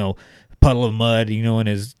blasted, you know, puddle of mud, you know, in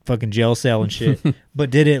his fucking jail cell and shit. But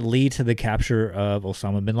did it lead to the capture of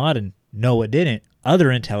Osama bin Laden? No, it didn't.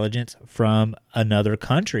 Other intelligence from another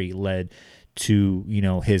country led to, you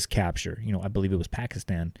know, his capture. You know, I believe it was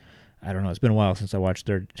Pakistan. I don't know. It's been a while since I watched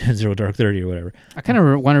Zero Dark 30 or whatever. I kind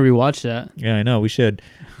of want to rewatch that. Yeah, I know. We should.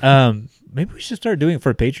 Maybe we should start doing it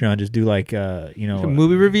for Patreon. Just do like, you know,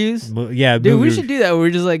 movie reviews. Yeah, dude, we should do that. Where we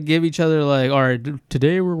just like give each other like, all right,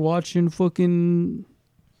 today we're watching fucking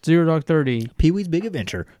Zero Dark 30. Pee-wee's Big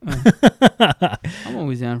Adventure. I'm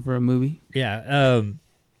always down for a movie. Yeah.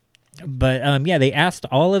 But yeah, they asked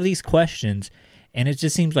all of these questions, and it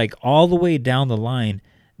just seems like all the way down the line,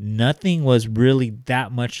 nothing was really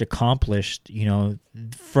that much accomplished, you know,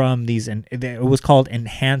 from these, and it was called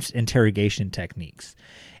enhanced interrogation techniques.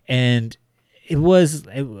 And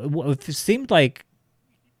it seemed like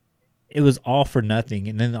it was all for nothing.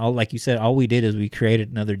 And then like you said, all we did is we created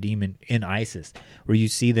another demon in ISIS, where you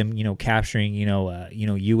see them, you know, capturing, you know,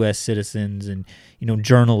 U.S. citizens and, you know,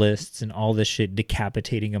 journalists and all this shit,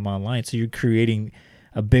 decapitating them online. So you're creating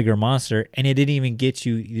a bigger monster, and it didn't even get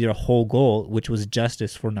you your whole goal, which was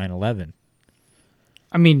justice for 9/11.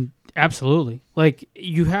 I mean, absolutely. Like,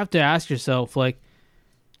 you have to ask yourself, like,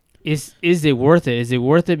 is it worth it? Is it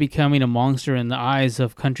worth it becoming a monster in the eyes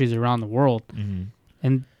of countries around the world? Mm-hmm.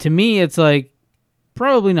 And to me, it's like,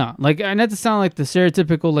 probably not. Like, I not to sound like the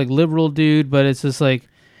stereotypical, like, liberal dude, but it's just like,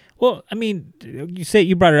 well, I mean,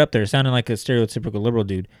 you brought it up there, sounding like a stereotypical liberal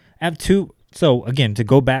dude. I have two. So, again, to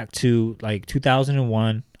go back to, like,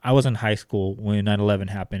 2001, I was in high school when 9/11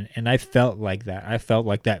 happened, and I felt like that. I felt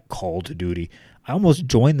like that call to duty. I almost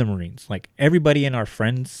joined the Marines. Like, everybody in our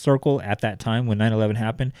friends circle at that time when 9/11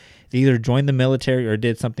 happened, they either joined the military or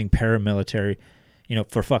did something paramilitary. You know,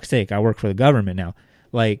 for fuck's sake, I work for the government now.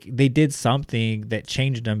 Like, they did something that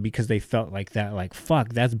changed them because they felt like that, like, fuck,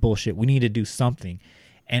 that's bullshit. We need to do something.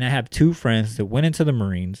 And I have two friends that went into the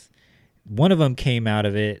Marines. One of them came out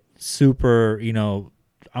of it super, you know,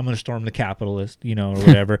 I'm going to storm the capitalist, you know, or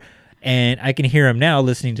whatever. And I can hear him now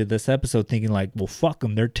listening to this episode thinking like, well, fuck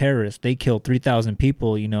them. They're terrorists. They killed 3,000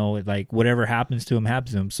 people, you know, like whatever happens to him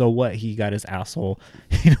happens to him. So what? He got his asshole,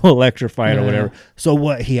 you know, electrified or whatever. So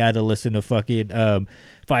what? He had to listen to fucking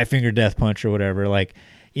Five Finger Death Punch or whatever. Like,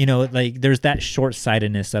 you know, like there's that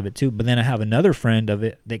short-sightedness of it too. But then I have another friend of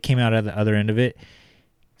it that came out of the other end of it.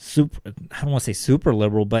 Super, I don't want to say super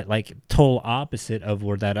liberal, but like total opposite of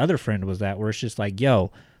where that other friend was at, where it's just like,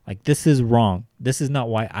 yo, like, this is wrong. This is not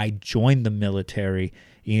why I joined the military,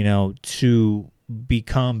 you know, to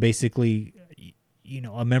become basically, you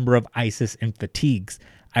know, a member of ISIS in fatigues.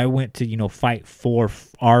 I went to, you know, fight for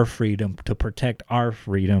our freedom, to protect our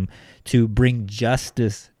freedom, to bring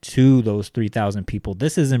justice to those 3,000 people.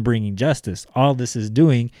 This isn't bringing justice. All this is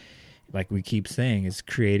doing, like we keep saying, is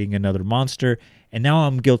creating another monster. And now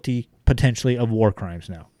I'm guilty, potentially, of war crimes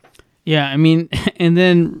now. Yeah, I mean, and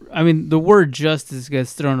then, I mean, the word justice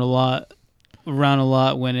gets thrown around a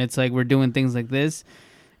lot when it's like we're doing things like this,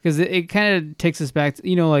 because it kind of takes us back to,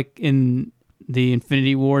 you know, like in the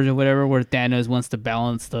Infinity Wars or whatever, where Thanos wants to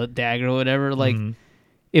balance the dagger or whatever. Like,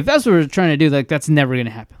 if that's what we're trying to do, like, that's never going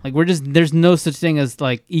to happen. Like, there's no such thing as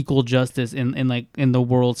like equal justice in the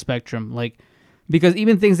world spectrum. Like, because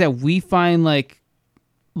even things that we find like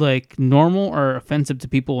normal are offensive to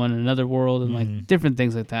people in another world, and like different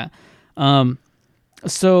things like that.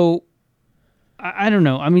 So I don't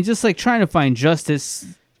know. I mean, just like trying to find justice,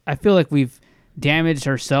 I feel like we've damaged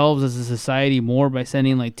ourselves as a society more by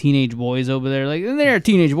sending like teenage boys over there. Like, and they're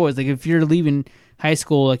teenage boys. Like, if you're leaving high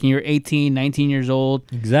school, like, and you're 18, 19 years old,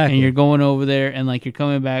 exactly, and you're going over there and like you're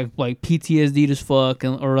coming back like PTSD'd as fuck,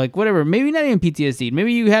 or like whatever, maybe not even PTSD,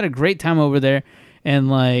 maybe you had a great time over there.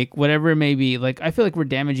 And, like, whatever it may be, like, I feel like we're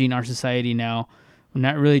damaging our society now. We're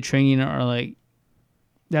not really training our, like,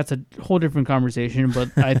 that's a whole different conversation.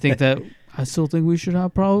 But I think that, I still think we should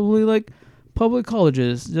have probably, like, public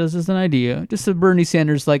colleges. Just as an idea. Just a Bernie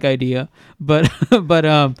Sanders-like idea. But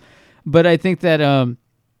I think that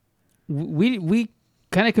we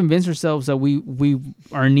kind of convince ourselves that we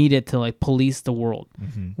are needed to, like, police the world.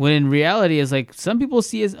 When in reality, is like, some people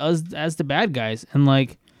see us as the bad guys. And,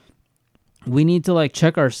 like, we need to, like,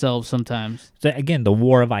 check ourselves sometimes. So again, the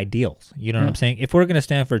war of ideals. You know what I'm saying? If we're going to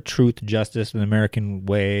stand for truth, justice, the American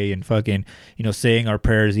way, and fucking, you know, saying our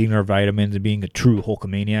prayers, eating our vitamins, and being a true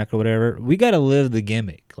Hulkamaniac or whatever, we got to live the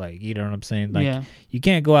gimmick. Like, you know what I'm saying? Like, you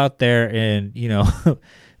can't go out there and, you know,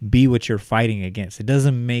 be what you're fighting against. It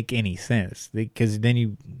doesn't make any sense, because then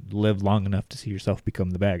you live long enough to see yourself become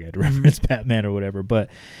the bad guy, to reference Batman or whatever. But,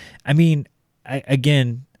 I mean, I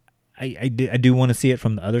do want to see it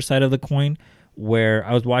from the other side of the coin, where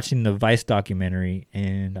I was watching the Vice documentary,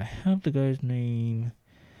 and I have the guy's name,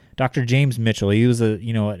 Dr. James Mitchell. He was an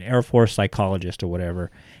Air Force psychologist or whatever,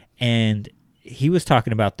 and he was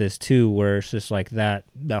talking about this too, where it's just like that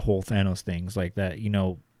whole Thanos thing's like that. You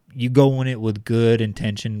know, you go in it with good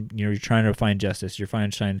intention. You know, you're trying to find justice. You're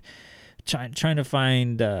trying to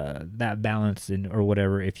find that balance or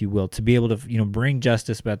whatever, if you will, to be able to, you know, bring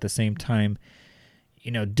justice, but at the same time, you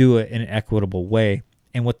know, do it in an equitable way.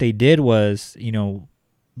 And what they did was, you know,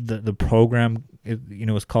 the program, you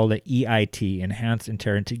know, was called the EIT, Enhanced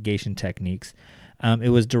Interrogation Techniques. It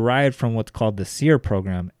was derived from what's called the SEER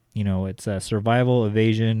program. You know, it's survival,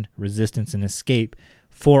 evasion, resistance, and escape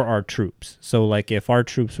for our troops. So, like, if our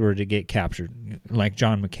troops were to get captured, like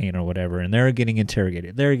John McCain or whatever, and they're getting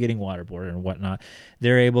interrogated, they're getting waterboarded and whatnot,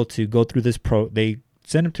 they're able to go through this they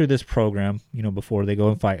send them through this program, you know, before they go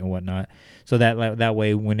and fight and whatnot, so that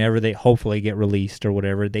way, whenever they hopefully get released or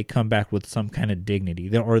whatever, they come back with some kind of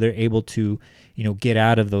dignity, or they're able to, you know, get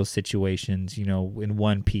out of those situations, you know, in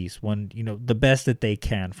one piece, you know, the best that they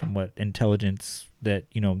can from what intelligence that,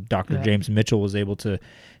 you know, Dr. James Mitchell was able to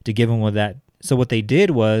give them with that. So what they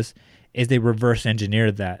did is they reverse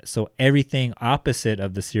engineered that. So everything opposite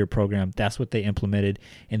of the SEER program, that's what they implemented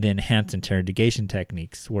in the enhanced interrogation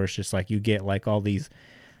techniques, where it's just like you get like all these,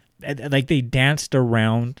 like they danced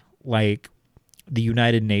around like the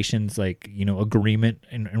United Nations, like, you know, agreement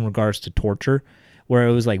in regards to torture, where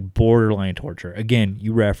it was like borderline torture. Again,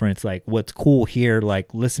 you reference like what's cool here,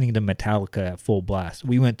 like listening to Metallica at full blast.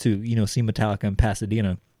 We went to, you know, see Metallica in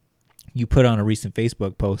Pasadena. You put on a recent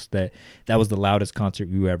Facebook post that was the loudest concert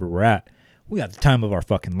you ever were at. We got the time of our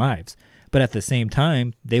fucking lives. But at the same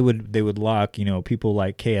time, they would lock, you know, people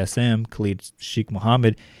like KSM, Khalid Sheikh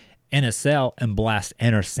Mohammed, in a cell and blast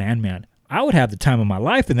Enter Sandman. I would have the time of my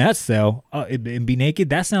life in that cell and be naked.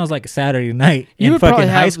 That sounds like a Saturday night You in would fucking probably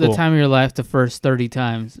high have school. the time of your life the first 30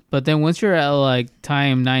 times. But then once you're at like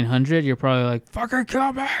time 900, you're probably like, fucking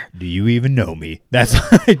kill me. Do you even know me? That's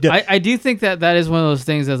I do think that is one of those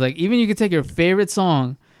things that's like, even you can take your favorite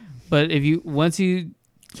song, but once you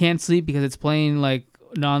can't sleep because it's playing like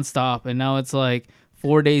nonstop, and now it's like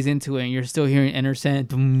 4 days into it and you're still hearing Enter Sand,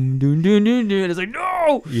 dun, dun, dun, dun, dun, it's like,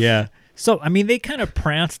 no. Yeah. So, I mean, they kind of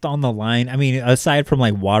pranced on the line. I mean, aside from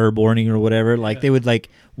like waterboarding or whatever, like they would like,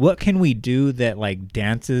 what can we do that like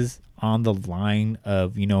dances on the line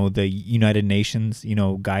of, you know, the United Nations, you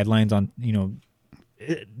know, guidelines on, you know,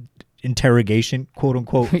 interrogation, quote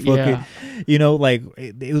unquote, fucking, Yeah. you know, like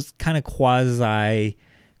it was kind of quasi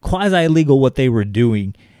legal what they were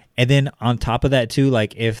doing. And then on top of that too,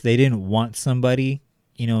 like if they didn't want somebody,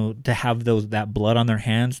 you know, to have that blood on their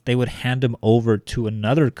hands, they would hand them over to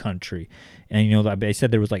another country. And, you know, they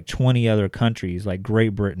said there was like 20 other countries like Great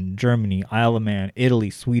Britain, Germany, Isle of Man,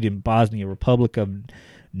 Italy, Sweden, Bosnia, Republic of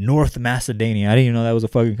North Macedonia. I didn't even know that was a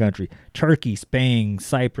fucking country. Turkey, Spain,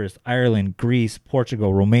 Cyprus, Ireland, Greece,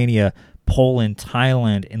 Portugal, Romania, Poland,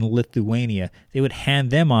 Thailand, and Lithuania. They would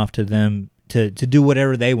hand them off to them to do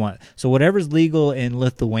whatever they want. So whatever's legal in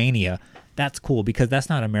Lithuania, that's cool because that's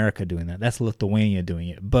not America doing that. That's Lithuania doing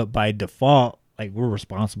it. But by default, like we're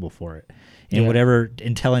responsible for it. And whatever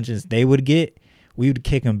intelligence they would get, we would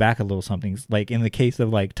kick them back a little something. Like in the case of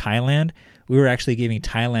like Thailand, we were actually giving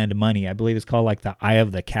Thailand money. I believe it's called like the Eye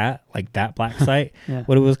of the Cat, like that black site,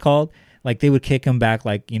 what it was called. Like they would kick them back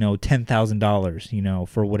like, you know, $10,000, you know,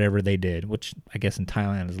 for whatever they did, which I guess in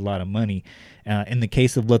Thailand is a lot of money. In the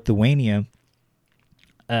case of Lithuania,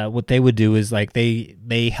 what they would do is like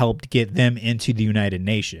they helped get them into the United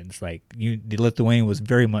Nations. Like the Lithuania was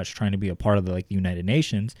very much trying to be a part of the United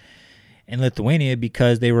Nations, and Lithuania,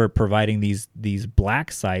 because they were providing these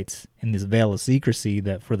black sites in this veil of secrecy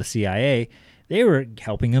that for the CIA, they were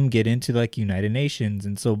helping them get into like United Nations,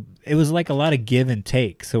 and so it was like a lot of give and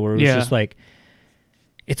take. So it was just like,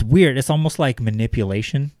 it's weird. It's almost like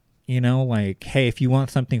manipulation, you know, like, hey, if you want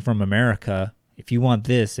something from America, if you want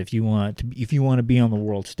this, if you want to be on the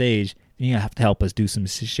world stage, then you have to help us do some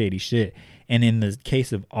shady shit. And in the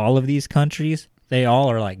case of all of these countries, they all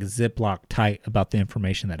are like Ziploc tight about the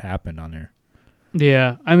information that happened on there.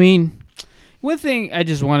 Yeah, I mean, one thing I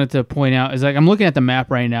just wanted to point out is like I'm looking at the map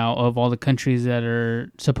right now of all the countries that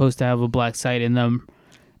are supposed to have a black site in them.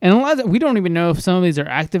 And a lot of we don't even know if some of these are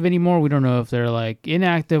active anymore. We don't know if they're like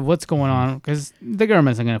inactive. What's going on? Because the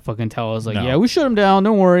government's not gonna fucking tell us. Like, No. yeah, we shut them down.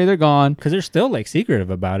 Don't worry, they're gone. Because they're still like secretive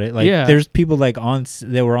about it. Like, Yeah. there's people like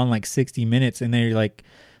they were on like 60 Minutes, and they're like,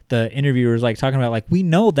 the interviewers like talking about like, we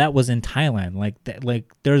know that was in Thailand. Like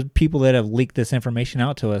there's people that have leaked this information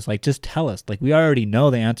out to us. Like, just tell us. Like, we already know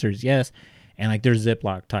the answer is yes. And like, they're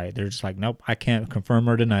Ziploc tight. They're just like, nope, I can't confirm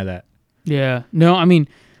or deny that. Yeah. No, I mean,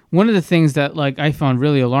 one of the things that like I found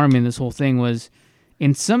really alarming in this whole thing was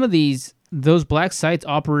in some of those black sites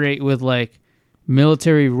operate with like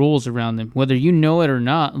military rules around them, whether you know it or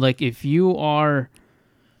not. Like if you are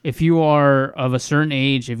of a certain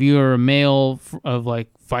age, if you are a male of like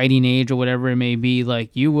fighting age or whatever it may be, like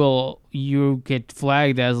you get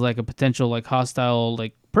flagged as like a potential like hostile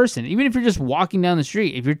like person, even if you're just walking down the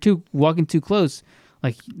street. If you're walking too close,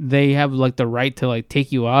 like they have like the right to like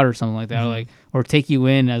take you out or something like that, or take you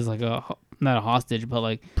in as like not a hostage, but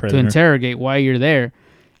like Prisoner. to interrogate why you're there.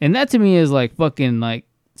 And that to me is like fucking like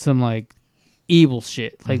some like evil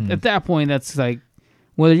shit. Like at that point, that's like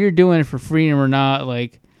whether you're doing it for freedom or not,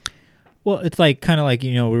 like. Well, it's like kind of like,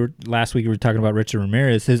 you know, last week we were talking about Richard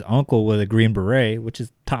Ramirez. His uncle was a Green Beret, which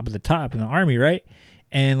is top of the top in the army, right?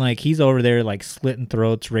 And like he's over there like slitting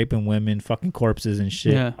throats, raping women, fucking corpses and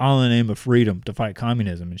shit, all in the name of freedom to fight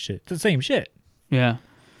communism and shit. It's the same shit. Yeah,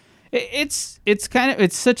 it's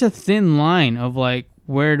such a thin line of like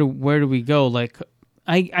where do we go? Like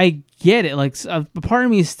I get it. Like a part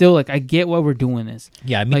of me is still like I get why we're doing this.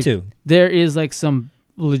 Yeah, me like, too. There is like some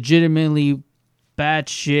legitimately bad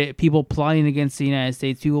shit, people plotting against the United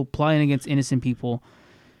States, people plotting against innocent people.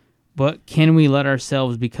 But can we let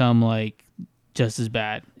ourselves become like just as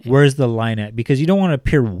bad? Where's the line at? Because you don't want to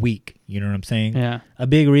appear weak. You know what I'm saying? Yeah. A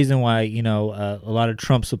big reason why, you know, a lot of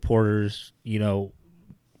Trump supporters, you know,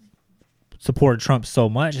 support Trump so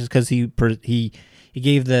much is because he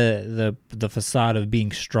gave the facade of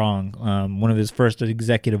being strong. One of his first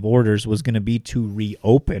executive orders was going to be to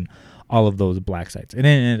reopen all of those black sites. And it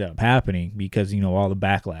ended up happening because, you know, all the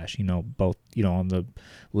backlash, you know, both, you know, on the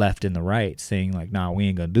left and the right saying like, nah, we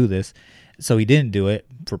ain't gonna do this. So he didn't do it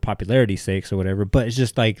for popularity's sakes or whatever. But it's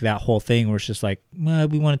just like that whole thing where it's just like, well,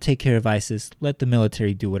 we want to take care of ISIS. Let the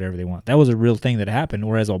military do whatever they want. That was a real thing that happened.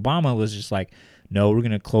 Whereas Obama was just like, no, we're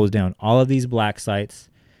going to close down all of these black sites.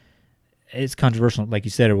 It's controversial, like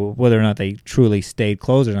you said, whether or not they truly stayed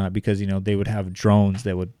closed or not, because, you know, they would have drones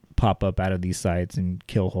that would pop up out of these sites and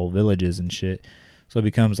kill whole villages and shit. So it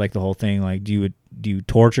becomes like the whole thing, like, do you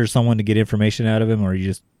torture someone to get information out of him, or you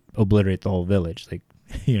just obliterate the whole village? Like,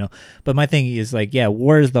 you know, but my thing is like, yeah,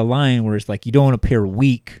 where's the line where it's like you don't appear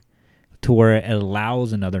weak to where it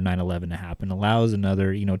allows another 9/11 to happen, allows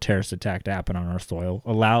another, you know, terrorist attack to happen on our soil,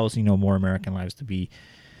 allows, you know, more American lives to be,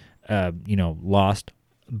 you know, lost.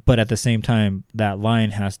 But at the same time, that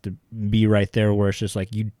line has to be right there where it's just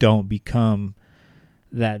like you don't become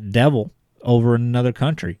that devil over another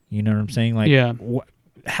country. You know what I'm saying? Like, yeah.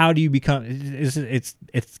 How do you become?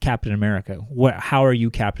 It's Captain America. How are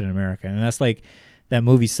you Captain America? And that's like that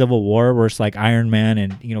movie Civil War, where it's like Iron Man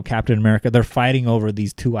and, you know, Captain America. They're fighting over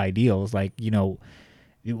these two ideals. Like, you know,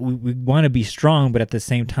 we want to be strong, but at the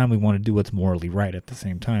same time, we want to do what's morally right at the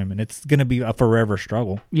same time. And it's going to be a forever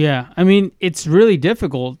struggle. Yeah. I mean, it's really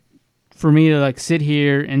difficult for me to like sit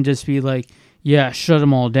here and just be like, yeah, shut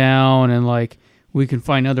them all down. And like, we can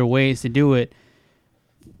find other ways to do it.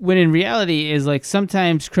 When in reality is like,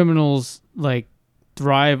 sometimes criminals like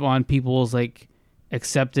thrive on people's like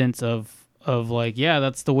acceptance of like, yeah,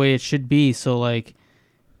 that's the way it should be. So like,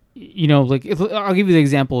 you know, like I'll give you the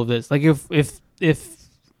example of this. Like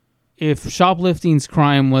if shoplifting's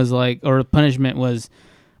crime was like, or punishment was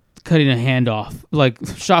cutting a hand off, like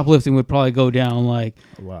shoplifting would probably go down like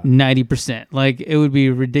 90%. Like it would be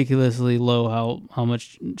ridiculously low how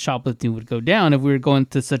much shoplifting would go down if we were going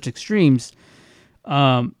to such extremes.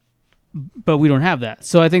 But we don't have that.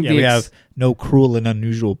 So I think we have no cruel and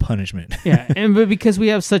unusual punishment. Yeah, but because we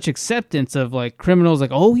have such acceptance of like criminals,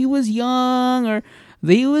 like, oh, he was young, or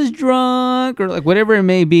he was drunk, or like whatever it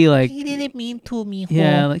may be, like he didn't mean to me.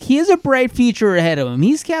 Yeah, like he has a bright future ahead of him.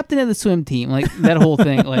 He's captain of the swim team, like that whole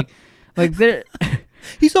thing, like there.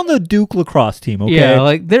 He's on the Duke lacrosse team. Okay, yeah,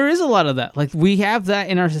 like there is a lot of that. Like we have that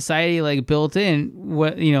in our society, like built in.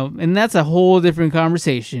 What, you know, and that's a whole different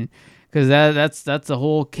conversation. Because that's a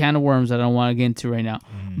whole can of worms that I don't want to get into right now.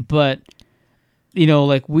 But, you know,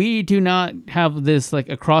 like we do not have this like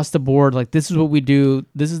across the board, like this is what we do.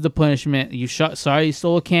 This is the punishment. Sorry you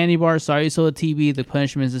stole a candy bar. Sorry you stole a TV. The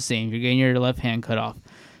punishment is the same. You're getting your left hand cut off.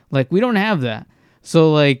 Like we don't have that.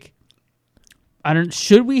 So like,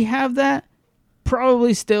 should we have that?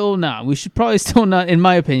 Probably still not. We should probably still not, in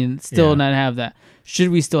my opinion, not have that. Should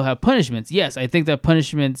we still have punishments? Yes, I think that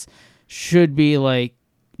punishments should be like,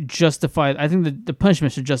 justify. I think the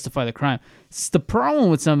punishment should justify the crime. The problem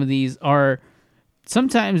with some of these are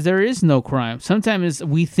sometimes there is no crime. Sometimes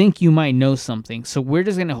we think you might know something, so we're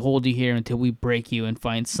just gonna hold you here until we break you and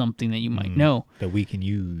find something that you might know that we can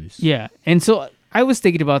use. Yeah, and so I was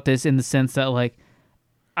thinking about this in the sense that like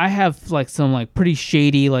I have like some like pretty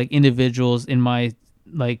shady like individuals in my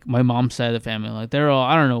mom's side of the family. Like they're all,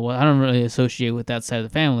 I don't really associate with that side of the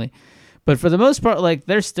family. But for the most part, like,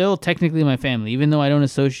 they're still technically my family, even though I don't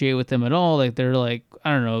associate with them at all. Like, they're like,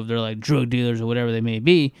 I don't know if they're like drug dealers or whatever they may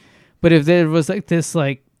be. But if there was like this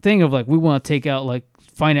like thing of like, we want to take out, like,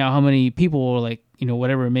 find out how many people or like, you know,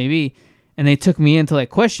 whatever it may be, and they took me in to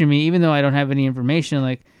like question me, even though I don't have any information,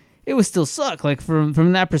 like, it would still suck. Like,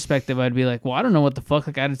 from that perspective, I'd be like, well, I don't know what the fuck.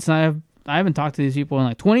 Like, I haven't talked to these people in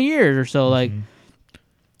like 20 years or so. Like,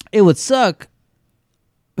 it would suck.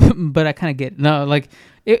 But I kind of get it. No, like,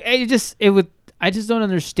 I just don't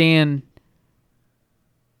understand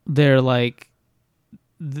their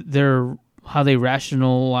how they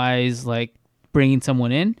rationalize like bringing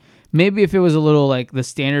someone in. Maybe if it was a little like the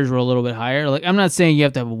standards were a little bit higher. Like, I'm not saying you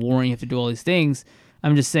have to have a warrant, you have to do all these things.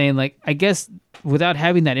 I'm just saying, like, I guess without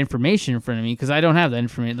having that information in front of me, because I don't have that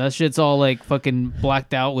information. That shit's all like fucking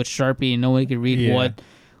blacked out with Sharpie, and no one can read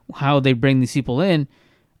how they bring these people in.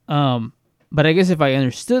 But I guess if I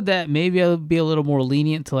understood that, maybe I would be a little more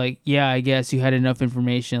lenient to like, yeah, I guess you had enough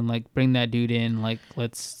information, like bring that dude in, like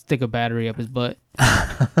let's stick a battery up his butt.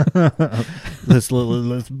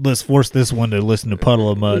 let's force this one to listen to Puddle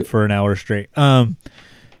of Mud for an hour straight.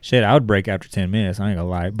 Shit, I would break after 10 minutes. I ain't gonna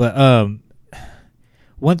lie. But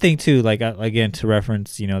one thing too, like again to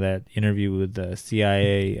reference, you know, that interview with the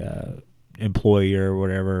CIA employee or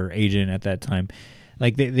whatever agent at that time.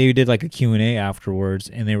 Like they did like a Q&A afterwards,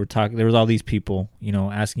 and they were talking. There was all these people, you know,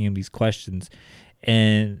 asking him these questions,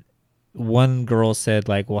 and one girl said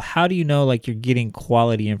like, well, how do you know like you're getting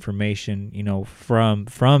quality information, you know, from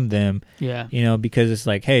them? Yeah. You know, because it's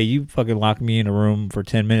like, hey, you fucking lock me in a room for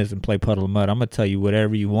 10 minutes and play Puddle of Mud. I'm going to tell you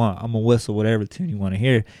whatever you want. I'm going to whistle whatever tune you want to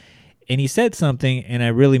hear. And he said something, and I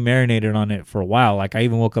really marinated on it for a while. Like, I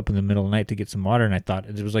even woke up in the middle of the night to get some water, and I thought,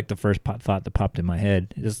 it was like the first thought that popped in my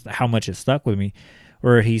head, just how much it stuck with me.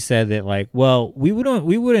 Where he said that, like, well, we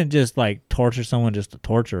wouldn't just, like, torture someone just to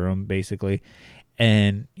torture them, basically.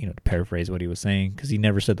 And, you know, to paraphrase what he was saying, because he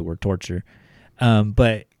never said the word torture.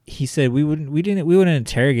 But he said we wouldn't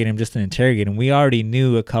interrogate him just to interrogate him. We already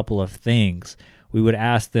knew a couple of things. We would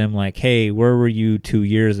ask them like, hey, where were you 2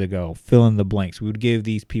 years ago? Fill in the blanks. We would give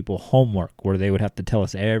these people homework where they would have to tell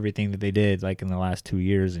us everything that they did like in the last 2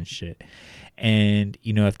 years and shit. And,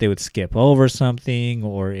 you know, if they would skip over something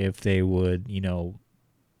or if they would, you know,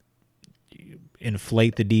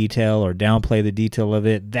 inflate the detail or downplay the detail of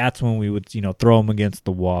it, that's when we would, you know, throw them against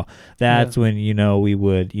the wall. That's when, you know, we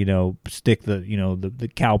would, you know, stick the, you know, the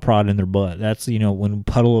cow prod in their butt. That's, you know, when the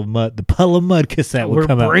Puddle of Mud cassette would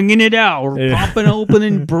come out. We're bringing it out. We're popping open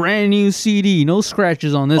a brand new CD. No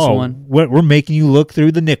scratches on this one. We're making you look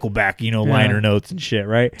through the Nickelback, you know, liner notes and shit,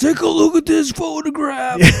 right? Take a look at this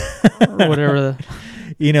photograph. Or whatever.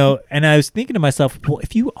 You know, and I was thinking to myself, well,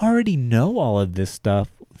 if you already know all of this stuff,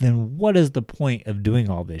 then what is the point of doing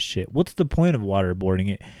all this shit? What's the point of waterboarding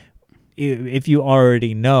it if you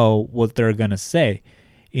already know what they're going to say?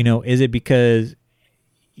 You know, is it because,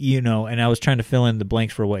 you know, and I was trying to fill in the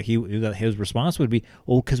blanks for what his response would be,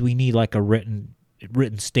 well, because we need like a written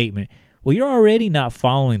statement. Well, you're already not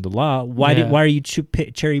following the law. Why are you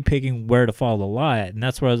cherry picking where to follow the law at? And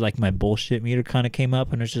that's where I was like, my bullshit meter kind of came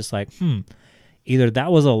up, and it's just like, either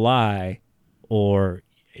that was a lie or...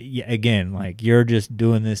 Yeah, again, like you're just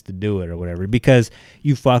doing this to do it or whatever because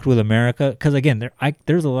you fucked with America. Because again,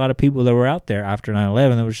 there's a lot of people that were out there after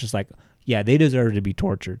 9/11 that was just like, yeah, they deserve to be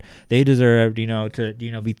tortured. They deserve, you know, to,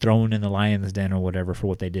 you know, be thrown in the lion's den or whatever for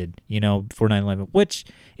what they did, you know, for 9/11. Which,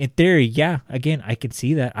 in theory, yeah, again, I could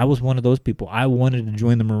see that. I was one of those people. I wanted to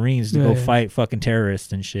join the Marines to go fight fucking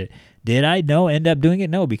terrorists and shit. Did I end up doing it?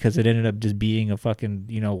 No, because it ended up just being a fucking,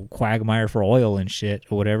 you know, quagmire for oil and shit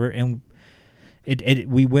or whatever. And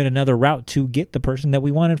we went another route to get the person that we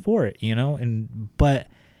wanted for it, you know, but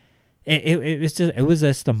it was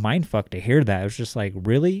just a mind fuck to hear that. It was just like,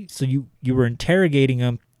 really? So you were interrogating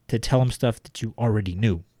them to tell them stuff that you already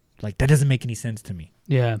knew? Like, that doesn't make any sense to me.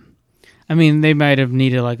 Yeah. I mean, they might have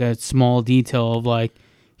needed like a small detail of like,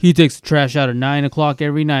 he takes the trash out at 9 o'clock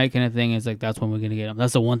every night kind of thing. It's like, that's when we're going to get him.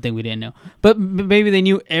 That's the one thing we didn't know. But maybe they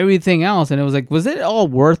knew everything else. And it was like, was it all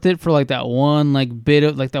worth it for like that one like bit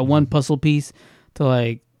of like that one puzzle piece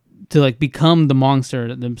to become the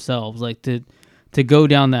monster themselves? Like to go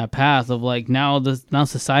down that path of like, now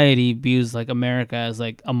society views like America as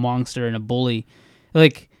like a monster and a bully.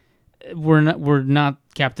 Like we're not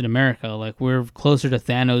Captain America. Like we're closer to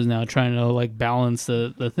Thanos now, trying to like balance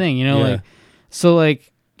the thing, you know, like, so like,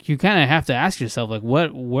 you kind of have to ask yourself, like,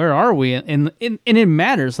 where are we? And it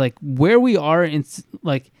matters, like, where we are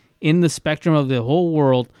in the spectrum of the whole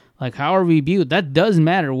world, like, how are we viewed? That does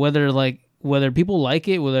matter, whether people like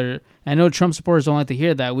it, whether... I know Trump supporters don't like to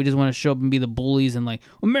hear that. We just want to show up and be the bullies and, like,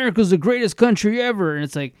 America's the greatest country ever. And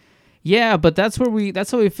it's like, yeah, but that's how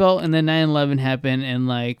we felt, and then 9/11 happened, and,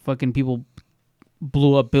 like, fucking people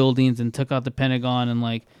blew up buildings and took out the Pentagon, and,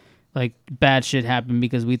 like bad shit happened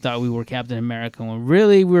because we thought we were Captain America when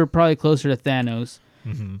really we were probably closer to Thanos.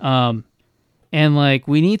 Mm-hmm. And like,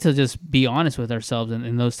 we need to just be honest with ourselves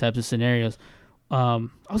in those types of scenarios. I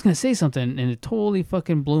was going to say something and it totally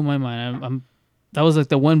fucking blew my mind. That was like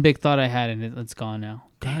the one big thought I had, and it's gone now.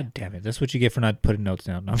 God damn it. That's what you get for not putting notes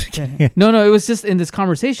down. No, I'm just kidding. No, it was just in this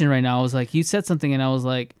conversation right now. I was like, you said something and I was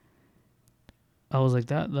like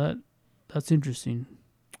that's interesting.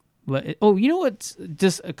 But you know what's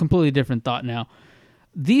just a completely different thought now?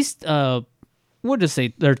 These, we'll just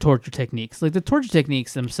say they're torture techniques. Like the torture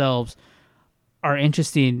techniques themselves are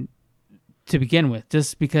interesting to begin with,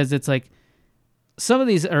 just because it's like some of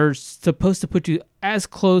these are supposed to put you as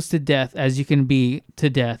close to death as you can be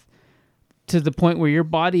to death, to the point where your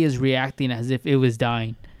body is reacting as if it was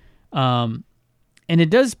dying. And it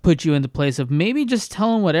does put you in the place of maybe just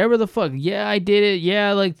telling whatever the fuck. Yeah, I did it.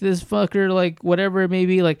 Yeah, like this fucker, like whatever it may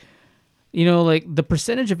be. Like, you know, like the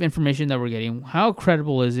percentage of information that we're getting, how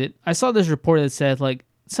credible is it? I saw this report that said like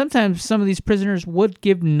sometimes some of these prisoners would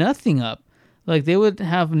give nothing up. Like they would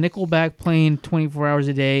have Nickelback playing 24 hours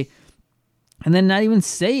a day and then not even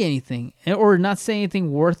say anything, or not say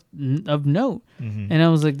anything worth of note. Mm-hmm. And I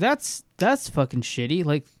was like, that's fucking shitty.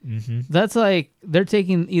 Like, that's like they're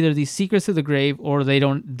taking either these secrets to the grave, or they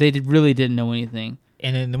really didn't know anything.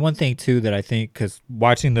 And then the one thing too that I think, because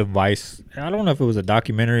watching the Vice, I don't know if it was a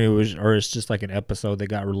documentary or it's just like an episode that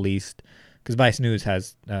got released, because Vice News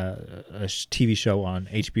has a TV show on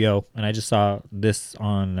HBO, and I just saw this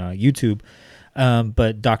on YouTube.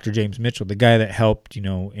 But Dr. James Mitchell, the guy that helped,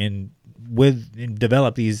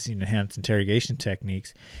 develop these enhanced interrogation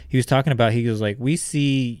techniques, he was talking about, he goes like, we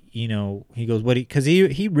see, he goes, because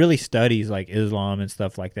he really studies like Islam and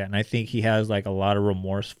stuff like that, and I think he has like a lot of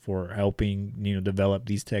remorse for helping develop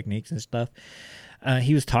these techniques and stuff.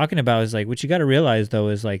 He was talking about is like, what you got to realize though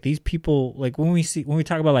is like these people, like when we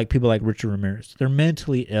talk about like people like Richard Ramirez, they're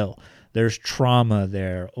mentally ill. There's trauma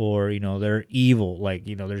there, or they're evil. Like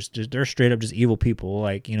they're straight up just evil people.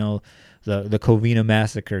 Like the Covina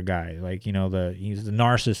massacre guy. Like he's the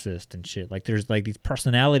narcissist and shit. Like there's like these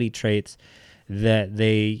personality traits that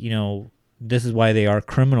they this is why they are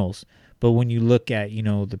criminals. But when you look at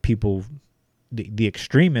the people, the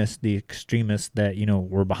extremists that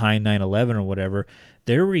were behind 9/11 or whatever,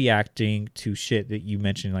 they're reacting to shit that you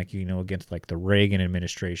mentioned, like against like the Reagan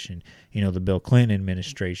administration, the Bill Clinton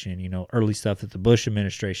administration, early stuff that the Bush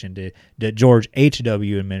administration did, the George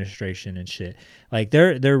H.W. administration and shit. Like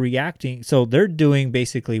they're reacting, so they're doing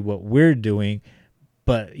basically what we're doing,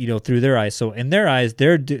 but through their eyes. So in their eyes,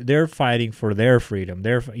 they're fighting for their freedom.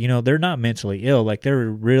 They're not mentally ill. Like they're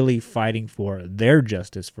really fighting for their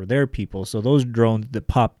justice, for their people. So those drones that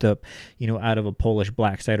popped up, out of a Polish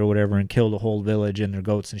black site or whatever and killed a whole village and their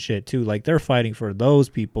goats and shit too. Like they're fighting for those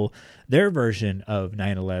people, their version of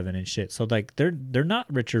 9/11 and shit. So like they're not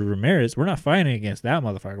Richard Ramirez. We're not fighting against that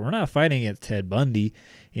motherfucker. We're not fighting against Ted Bundy.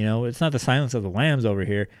 It's not the Silence of the Lambs over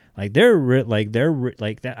here. Like they're like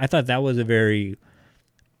that. I thought that was a very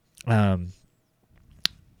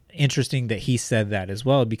interesting that he said that as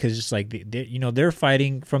well, because it's like they're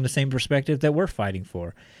fighting from the same perspective that we're fighting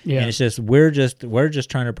for. Yeah. And it's just we're just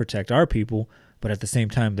trying to protect our people, but at the same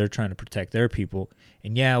time they're trying to protect their people.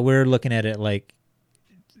 And yeah, we're looking at it like,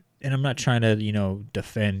 and I'm not trying to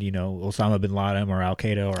defend Osama bin Laden or Al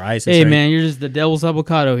Qaeda or ISIS. Hey man, you're just the devil's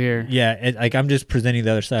avocado here. Yeah, like I'm just presenting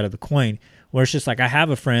the other side of the coin. Where it's just like I have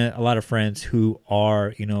a lot of friends who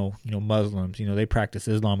are, Muslims, they practice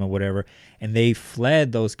Islam or whatever, and they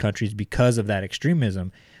fled those countries because of that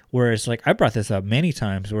extremism. Where it's like, I brought this up many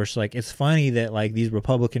times, where it's like, it's funny that like these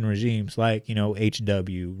Republican regimes, like,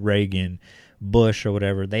 H.W., Reagan, Bush or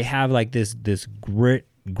whatever, they have like this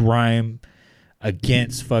grime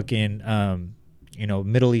against fucking,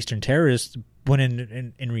 Middle Eastern terrorists, when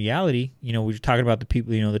in reality, we're talking about the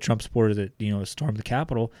people, the Trump supporters that, stormed the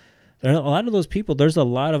Capitol. There are a lot of those people. There's a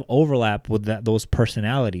lot of overlap with those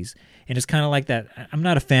personalities, and it's kind of like that. I'm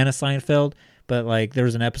not a fan of Seinfeld, but like there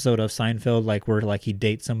was an episode of Seinfeld like where like he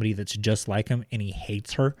dates somebody that's just like him and he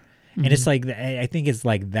hates her, and it's like I think it's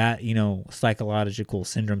like that psychological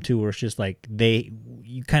syndrome too, where it's just like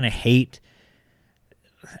you kind of hate.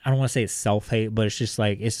 I don't want to say it's self-hate, but it's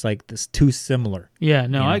like this too similar. Yeah,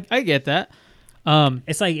 no, I get that.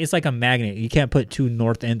 It's like a magnet. You can't put two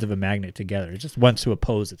north ends of a magnet together. It just wants to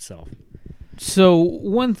oppose itself. So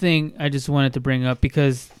one thing I just wanted to bring up,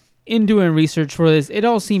 because in doing research for this, it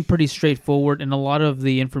all seemed pretty straightforward, and a lot of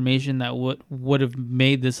the information that would have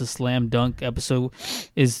made this a slam dunk episode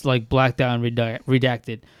is like blacked out and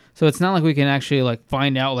redacted. So it's not like we can actually like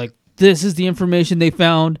find out like this is the information they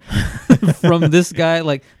found from this guy.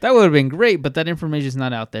 Like that would have been great, but that information is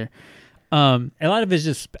not out there. A lot of it's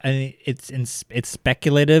just, it's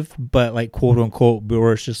speculative, but like quote unquote,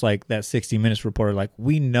 where it's just like that 60 Minutes report. Like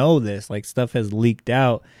we know this, like stuff has leaked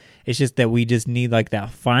out. It's just that we just need like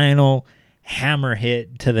that final hammer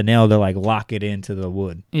hit to the nail to like lock it into the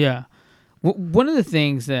wood. Yeah. One of the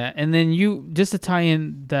things that, and then just to tie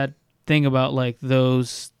in that thing about like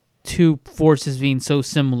those two forces being so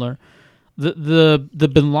similar, the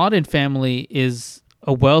Bin Laden family is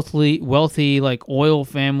a wealthy like oil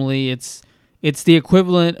family. It's the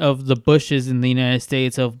equivalent of the Bushes in the United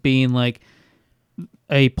States, of being like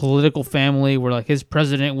a political family where like his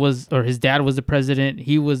president was, or his dad was the president,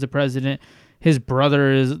 he was the president, his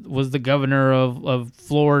brother was the governor of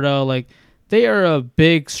Florida. Like they are a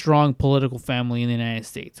big, strong political family in the United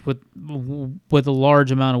States with a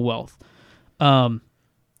large amount of wealth.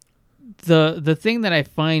 The thing that I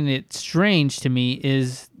find it strange to me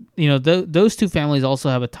is, those two families also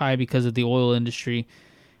have a tie because of the oil industry.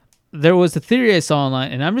 There was a theory I saw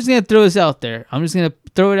online, and I'm just going to throw this out there. I'm just going to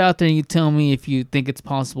throw it out there, and you tell me if you think it's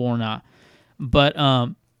possible or not. But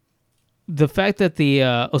the fact that the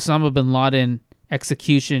Osama bin Laden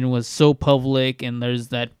execution was so public, and there's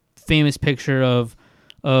that famous picture of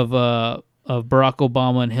Barack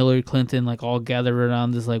Obama and Hillary Clinton like all gathered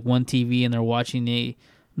around this like one TV, and they're watching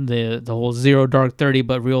the whole Zero Dark 30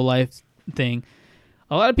 but real life thing.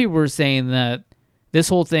 a lot of people were saying that this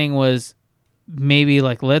whole thing was maybe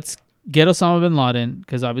like, let's get Osama bin Laden,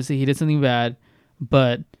 because obviously he did something bad,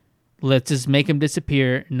 but let's just make him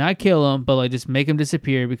disappear, not kill him, but like just make him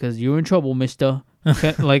disappear because you're in trouble, mister.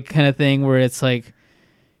 Like kind of thing where it's like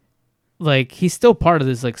he's still part of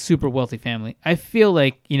this like super wealthy family. I feel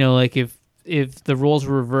like, you know, like if the roles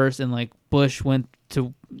were reversed and like Bush went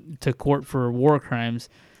to court for war crimes,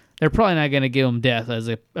 they're probably not going to give him death as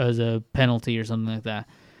a penalty or something like that.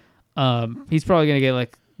 He's probably going to get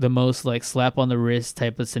like the most like slap on the wrist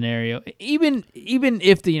type of scenario. Even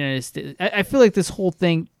if the United States, I feel like this whole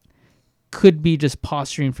thing could be just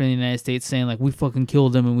posturing from the United States saying like, we fucking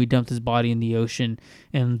killed him and we dumped his body in the ocean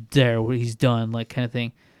and there he's done, like kind of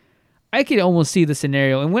thing. I could almost see the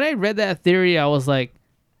scenario. And when I read that theory, I was like,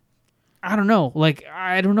 I don't know. Like,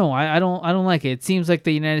 I don't know. I don't like it. It seems like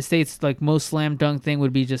the United States, like most slam dunk thing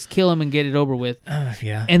would be just kill him and get it over with.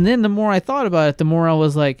 Yeah. And then the more I thought about it, the more I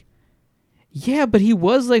was like, yeah, but he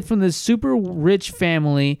was like from this super rich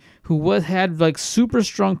family who had like super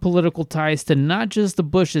strong political ties to not just the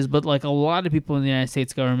Bushes, but like a lot of people in the United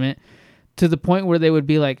States government, to the point where they would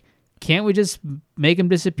be like, can't we just make him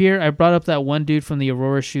disappear? I brought up that one dude from the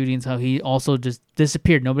Aurora shootings, how he also just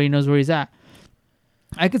disappeared. Nobody knows where he's at.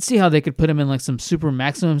 I could see how they could put him in like some super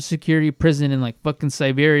maximum security prison in like fucking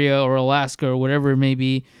Siberia or Alaska or whatever it may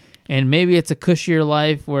be. And maybe it's a cushier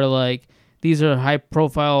life where like these are high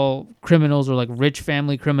profile criminals or like rich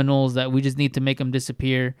family criminals that we just need to make them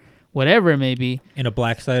disappear, whatever it may be. In a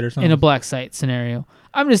black site or something? In a black site scenario.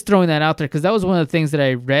 I'm just throwing that out there because that was one of the things that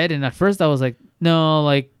I read. And at first I was like, no,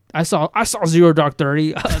 like I saw Zero Dark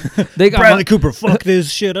 30. They got Bradley Cooper, fuck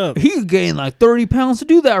this shit up. He gained like 30 pounds to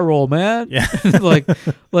do that role, man. Yeah.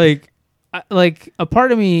 like a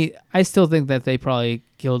part of me, I still think that they probably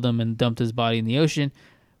killed him and dumped his body in the ocean.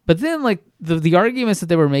 But then like the arguments that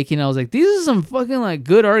they were making, I was like, these are some fucking like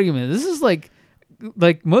good arguments. This is like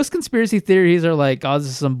most conspiracy theories are like, oh, this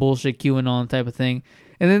is some bullshit QAnon type of thing.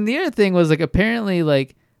 And then the other thing was like, apparently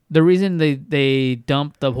like the reason they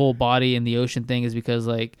dumped the whole body in the ocean thing is because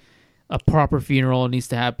like a proper funeral needs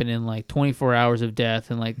to happen in like 24 hours of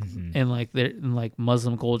death and like in like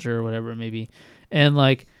Muslim culture or whatever it may be. And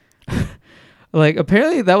like like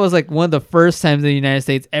apparently that was like one of the first times the United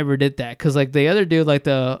States ever did that, because like the other dude, like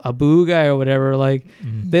the Abu guy or whatever, like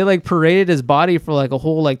they like paraded his body for like a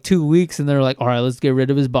whole like 2 weeks, and they're like, all right, let's get rid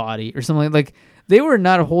of his body or something. Like they were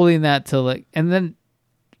not holding that to like, and then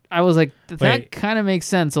I was like, that kind of makes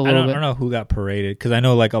sense a little bit. I don't know who got paraded, because I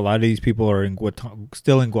know like a lot of these people are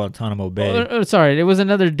still in Guantanamo Bay. Sorry, it was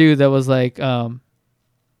another dude that was like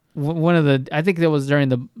one of the, I think that was during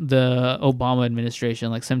the Obama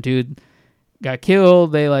administration, like some dude got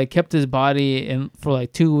killed. They like kept his body in for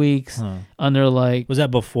like 2 weeks under like. Was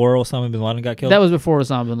that before Osama bin Laden got killed? That was before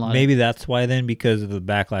Osama bin Laden. Maybe that's why then, because of the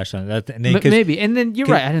backlash on that. And then, maybe, and then you're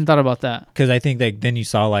right. I hadn't thought about that. Because I think like then you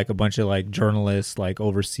saw like a bunch of like journalists like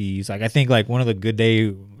overseas. Like I think like one of the Good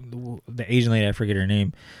Day, the Asian lady, I forget her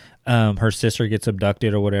name. Her sister gets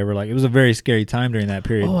abducted or whatever. Like it was a very scary time during that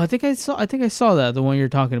period. Oh, I think I saw that, the one you're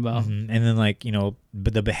talking about. And then like, you know,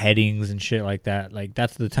 the beheadings and shit like that. Like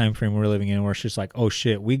that's the time frame we're living in, where it's just like, oh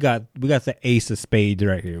shit, we got the ace of spades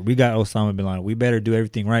right here. We got Osama bin Laden. We better do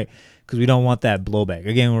everything right, because we don't want that blowback.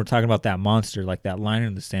 Again, we're talking about that monster, like that line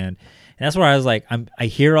in the sand. And that's where I was like, I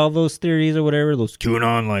hear all those theories or whatever, those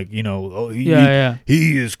QAnon, like, you know,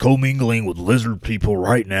 he is commingling with lizard people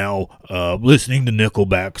right now, listening to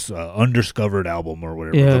Nickelback's Undiscovered album or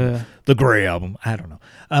whatever, the Gray album, I don't know,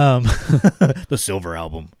 the Silver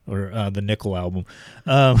album or the Nickel album,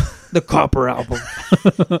 the Copper album.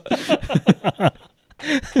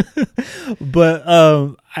 But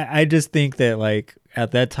I just think that like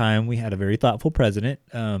at that time we had a very thoughtful president,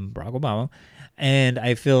 Barack Obama. And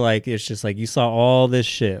I feel like it's just like you saw all this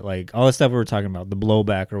shit, like all the stuff we were talking about, the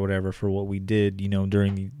blowback or whatever for what we did, you know,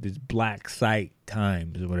 during these black site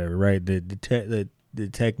times or whatever, right? The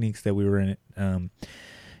techniques that we were in,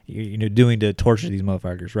 you know, doing to torture these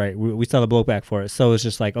motherfuckers, right? We saw the blowback for it. So it's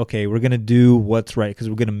just like, okay, we're going to do what's right, because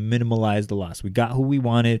we're going to minimalize the loss. We got who we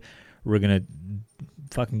wanted. We're going to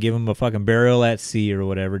fucking give them a fucking burial at sea or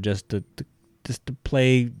whatever, just to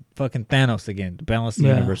play fucking Thanos again, to balance the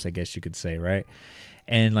universe, I guess you could say, right?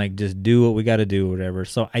 And like just do what we got to do, or whatever.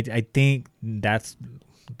 So I think that's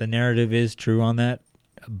the narrative is true on that,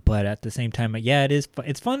 but at the same time, yeah, it is.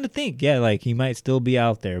 It's fun to think, yeah, like he might still be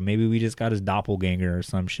out there. Maybe we just got his doppelganger or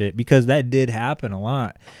some shit, because that did happen a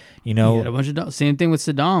lot, you know. He had a bunch of same thing with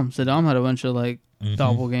Saddam. Saddam had a bunch of like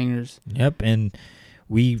doppelgangers. Yep, and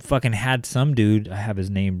we fucking had some dude. I have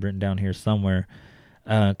his name written down here somewhere.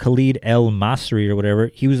 Khalid El Masri or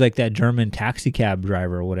whatever. He was like that German taxi cab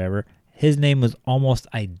driver or whatever. his name was almost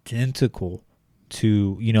identical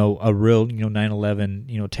to, you know, a real, you know, 9/11,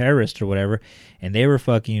 you know, terrorist or whatever, and they were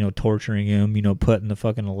fucking, you know, torturing him, you know, putting the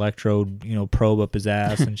fucking electrode, you know, probe up his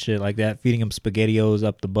ass and shit like that, feeding him SpaghettiOs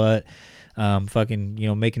up the butt, fucking, you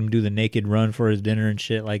know, making him do the naked run for his dinner and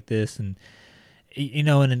shit like this, and you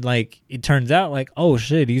know, and like it turns out like, oh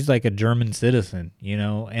shit, he's like a German citizen, you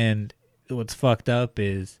know, and what's fucked up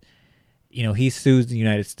is, you know, he sues the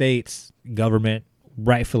United States government,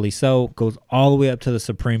 rightfully so, goes all the way up to the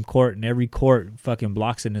Supreme Court, and every court fucking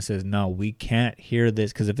blocks it and says, no, we can't hear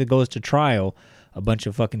this, because if it goes to trial, a bunch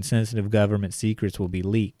of fucking sensitive government secrets will be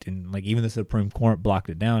leaked, and like even the Supreme Court blocked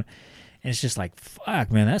it down. And it's just like,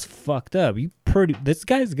 fuck, man, that's fucked up. This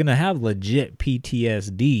guy's gonna have legit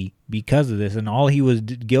PTSD because of this, and all he was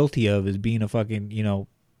guilty of is being a fucking, you know,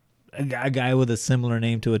 a guy with a similar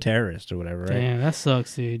name to a terrorist or whatever, right? Damn, that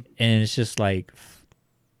sucks, dude. And it's just like,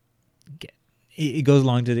 it goes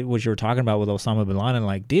along to what you were talking about with Osama bin Laden.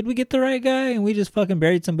 Like, did we get the right guy and we just fucking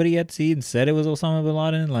buried somebody at sea and said it was Osama bin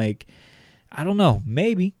Laden? Like, I don't know,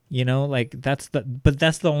 maybe, you know, like that's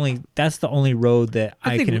the only road that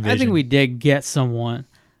I can envision. I think we did get someone,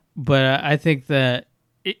 but I think that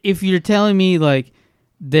if you're telling me like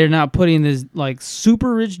they're not putting this like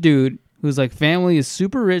super rich dude whose like family is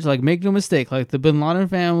super rich, like make no mistake, like the bin Laden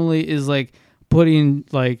family is like putting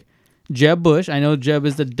like Jeb Bush. I know Jeb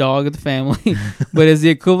is the dog of the family, but is the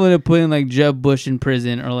equivalent of putting like Jeb Bush in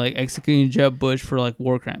prison or like executing Jeb Bush for like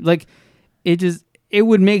war crimes. Like it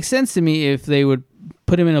would make sense to me if they would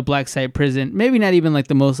put him in a black site prison. Maybe not even like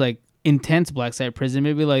the most like intense black site prison.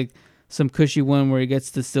 Maybe like some cushy one where he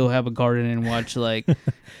gets to still have a garden and watch like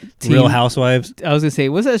Real Housewives. I was gonna say,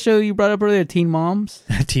 what's that show you brought up earlier? Teen Moms.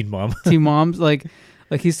 Teen Mom. Teen Moms. Like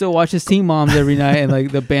he still watches Teen Moms every night and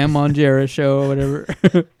like the Bam Margera show or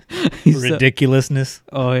whatever. Ridiculousness.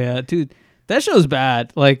 Oh yeah, dude, that show's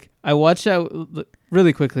bad. Like I watched that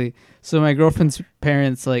really quickly. So my girlfriend's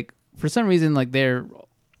parents, like for some reason, like they are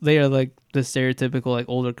like the stereotypical like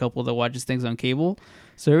older couple that watches things on cable.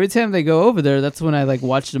 So every time they go over there, that's when I like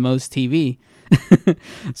watch the most TV.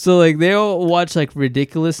 So like they'll watch like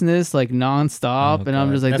Ridiculousness like nonstop, and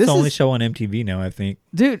I'm just like, that's this the only is... show on MTV now, I think.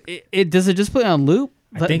 Dude, it does it just play on loop?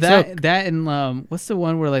 I think so. That and what's the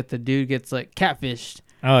one where like the dude gets like catfished?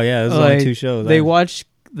 Oh yeah, those are like, only two shows. They watch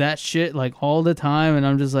that shit like all the time, and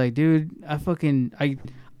I'm just like, dude, I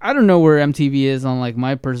don't know where MTV is on like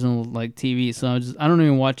my personal like TV, so I don't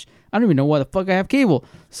even know why the fuck I have cable.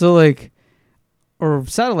 So like, or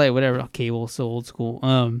satellite, whatever, cable, so old school.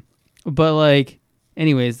 But like,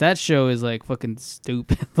 anyways, that show is like fucking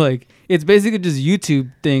stupid. Like, it's basically just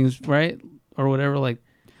YouTube things, right, or whatever. Like,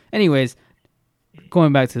 anyways.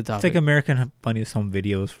 Going back to the topic. It's like American Funniest Home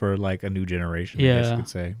Videos for like a new generation, I guess you could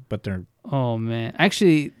say. But they're... Oh, man.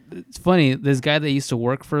 Actually, it's funny. This guy that used to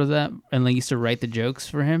work for that and like used to write the jokes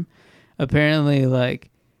for him, apparently like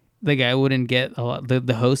the guy wouldn't get a lot,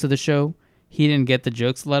 the host of the show, he didn't get the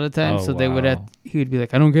jokes a lot of times. So he would be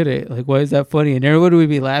like, I don't get it. Like, why is that funny? And everybody would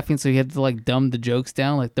be laughing. So he had to like dumb the jokes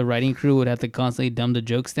down. Like the writing crew would have to constantly dumb the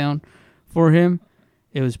jokes down for him.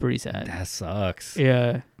 It was pretty sad. That sucks.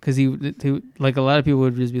 Yeah, because he like a lot of people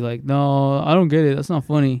would just be like, "No, I don't get it. That's not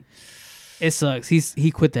funny." It sucks.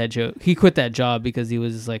 He quit that joke. He quit that job because he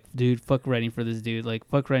was just like, "Dude, fuck writing for this dude. Like,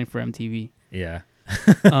 fuck writing for MTV." Yeah.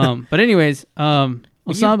 But anyways,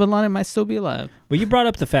 Osama bin Laden might still be alive. But you brought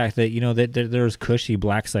up the fact that, you know, that there's cushy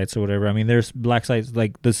black sites or whatever. I mean, there's black sites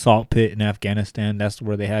like the Salt Pit in Afghanistan. That's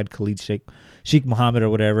where they had Khalid Sheikh Mohammed or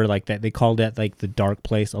whatever, like that. They called that like the dark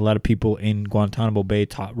place. A lot of people in Guantanamo Bay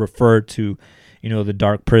referred to, you know, the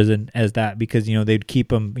dark prison as that because, you know, they'd keep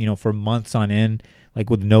them, you know, for months on end, like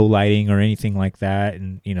with no lighting or anything like that.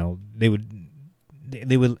 And, you know, they would,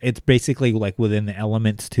 it's basically like within the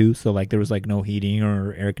elements too. So like there was like no heating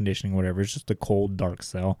or air conditioning or whatever. It's just a cold, dark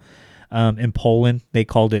cell. In Poland, they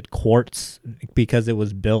called it Quartz because it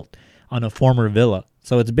was built on a former villa.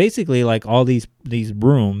 So it's basically like all these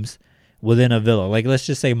rooms within a villa. Like let's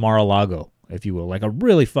just say Mar-a-Lago, if you will, like a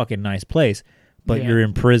really fucking nice place, but you're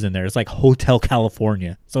in prison there. It's like Hotel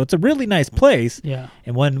California. So it's a really nice place. Yeah.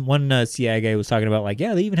 And one CIA guy was talking about like,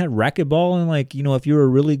 yeah, they even had racquetball and like, you know, if you were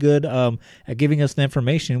really good at giving us the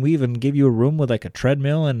information, we even give you a room with like a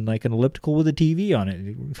treadmill and like an elliptical with a TV on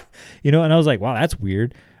it. You know, and I was like, wow, that's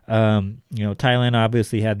weird. You know, Thailand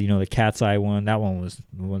obviously had, you know, the Cat's Eye one. That one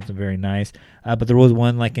wasn't very nice. But there was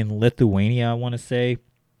one like in Lithuania, I want to say.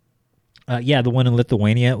 The one in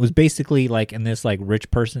Lithuania. It was basically like in this like rich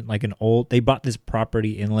person, like they bought this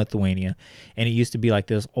property in Lithuania, and it used to be like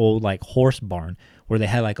this old like horse barn where they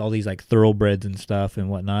had like all these like thoroughbreds and stuff and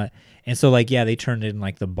whatnot. And so like, yeah, they turned in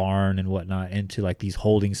like the barn and whatnot into like these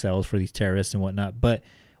holding cells for these terrorists and whatnot. But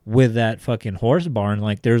with that fucking horse barn,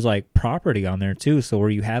 like there's like property on there too. So where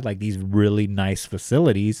you had like these really nice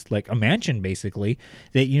facilities, like a mansion basically,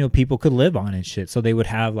 that, you know, people could live on and shit. So they would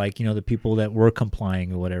have like, you know, the people that were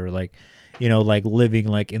complying or whatever, like, you know, like living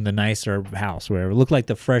like in the nicer house, whatever. It looked like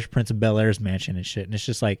the Fresh Prince of Bel-Air's mansion and shit. And it's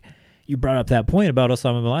just like, you brought up that point about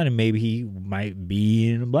Osama bin Laden. Maybe he might be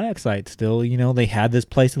in a black site still. You know, they had this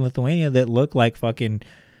place in Lithuania that looked like fucking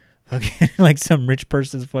like some rich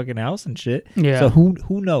person's fucking house and shit. Yeah. So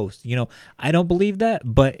who knows? You know, I don't believe that,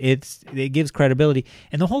 but it gives credibility.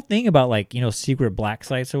 And the whole thing about like, you know, secret black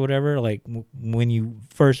sites or whatever, like when you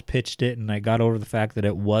first pitched it and I got over the fact that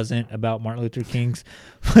it wasn't about Martin Luther King's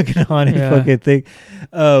fucking haunted fucking thing.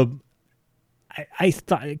 I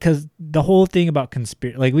thought, because the whole thing about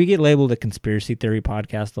conspiracy, like we get labeled a conspiracy theory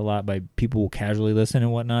podcast a lot by people who casually listen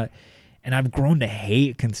and whatnot. And I've grown to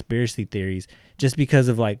hate conspiracy theories just because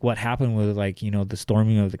of like what happened with like, you know, the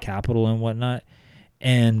storming of the Capitol and whatnot.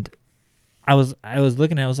 And I was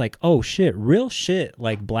looking at it, I was like, oh shit, real shit.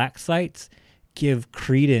 Like black sites give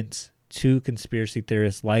credence to conspiracy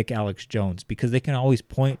theorists like Alex Jones, because they can always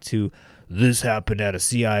point to this happened at a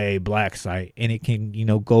CIA black site, and it can, you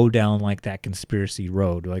know, go down like that conspiracy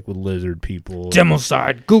road, like with lizard people.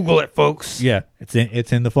 Democide. Google it, folks. Yeah, it's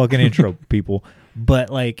in the fucking intro, people. But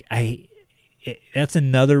like that's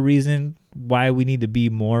another reason why we need to be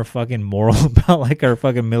more fucking moral about like our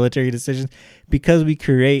fucking military decisions, because we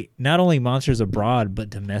create not only monsters abroad but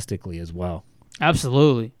domestically as well.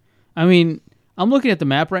 Absolutely. I mean, I'm looking at the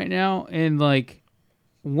map right now, and like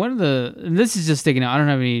and this is just sticking out. I don't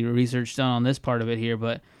have any research done on this part of it here,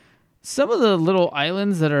 but some of the little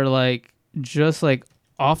islands that are like just like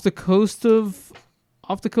off the coast of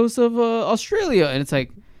Australia, and it's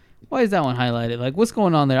like, why is that one highlighted? Like, what's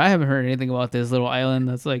going on there? I haven't heard anything about this little island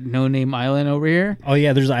that's like no-name island over here. Oh,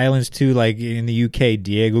 yeah, there's islands, too, like in the UK,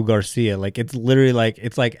 Diego Garcia. Like, it's literally like,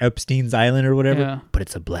 it's like Epstein's Island or whatever, but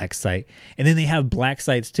it's a black site. And then they have black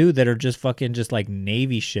sites, too, that are just fucking just like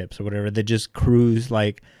Navy ships or whatever that just cruise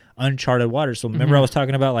like uncharted waters. So remember I was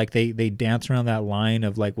talking about like they dance around that line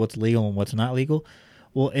of like what's legal and what's not legal?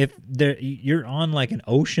 Well, if you're on like an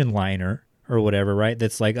ocean liner or whatever, right,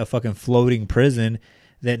 that's like a fucking floating prison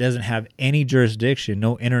that doesn't have any jurisdiction,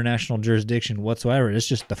 no international jurisdiction whatsoever. It's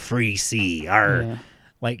just the free sea.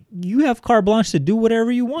 Like, you have carte blanche to do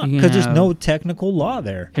whatever you want because there's no technical law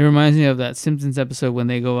there. It reminds me of that Simpsons episode when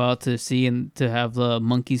they go out to sea and to have the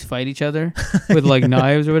monkeys fight each other with like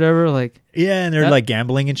knives or whatever. Like, yeah, and they're like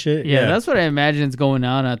gambling and shit. Yeah, that's what I imagine is going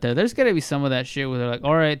on out there. There's got to be some of that shit where they're like,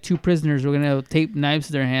 all right, 2 prisoners, we're going to tape knives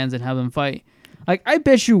to their hands and have them fight. Like, I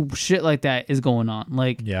bet you shit like that is going on.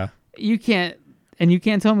 Like, you can't. And you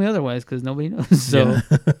can't tell me otherwise because nobody knows. So,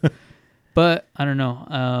 but I don't know.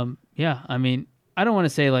 I mean, I don't want to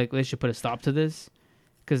say like they should put a stop to this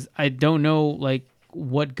because I don't know like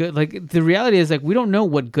what good. Like the reality is like we don't know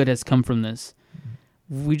what good has come from this.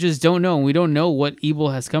 We just don't know. We don't know what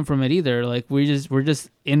evil has come from it either. Like we're just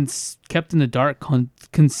kept in the dark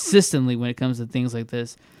consistently when it comes to things like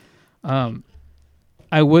this.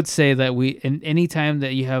 I would say that any time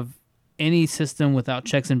that you have any system without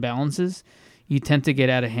checks and balances, you tend to get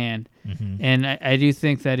out of hand. Mm-hmm. And I do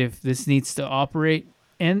think that if this needs to operate,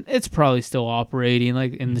 and it's probably still operating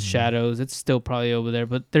like in the shadows, it's still probably over there,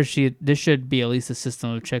 but there should be at least a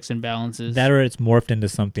system of checks and balances. That or it's morphed into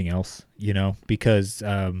something else, you know, because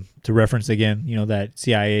to reference again, you know, that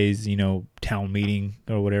CIA's, you know, town meeting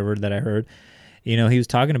or whatever that I heard, you know, he was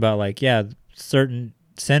talking about like, yeah, certain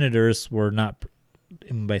senators were not,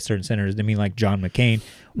 by certain senators, I mean like John McCain,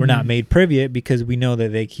 were not made privy because we know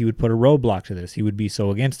that he would put a roadblock to this. He would be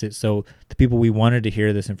so against it. So the people we wanted to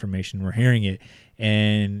hear this information were hearing it.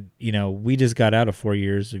 And, you know, we just got out of 4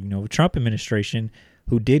 years of, you know, Trump administration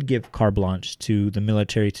who did give carte blanche to the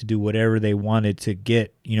military to do whatever they wanted to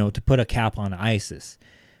get, you know, to put a cap on ISIS.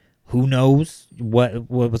 Who knows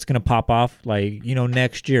what's going to pop off, like, you know,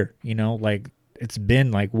 next year, you know, like it's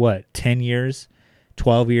been like, 10 years?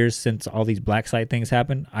 12 years since all these black site things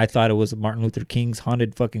happened. I thought it was Martin Luther King's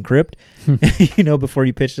haunted fucking crypt, you know, before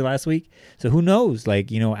you pitched it last week. So who knows, like,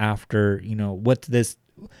 you know, after, you know, what's this?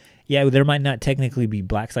 Yeah, there might not technically be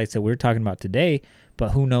black sites that we're talking about today, but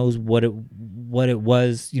who knows what it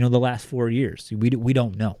was, you know, the last 4 years. We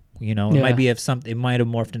don't know, you know. It might be it might have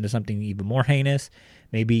morphed into something even more heinous,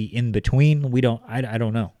 maybe in between. I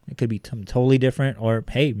don't know. It could be something totally different, or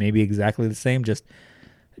hey, maybe exactly the same, just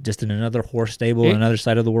in another horse stable on another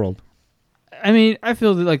side of the world. I mean, I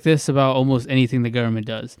feel like this about almost anything the government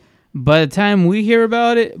does. By the time we hear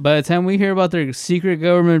about it, by the time we hear about their secret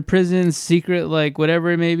government prisons, secret, like,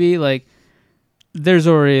 whatever it may be, like, there's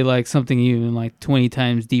already like something even like 20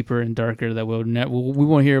 times deeper and darker that we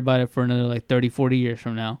won't hear about it for another like 30, 40 years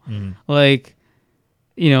from now. Like,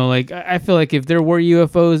 you know, like I feel like if there were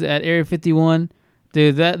UFOs at Area 51,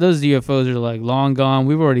 dude, those UFOs are like long gone.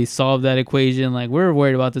 We've already solved that equation. Like we're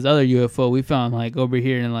worried about this other UFO we found like over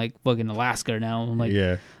here in like fucking Alaska now. I'm like,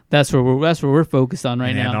 Yeah. that's where we're focused on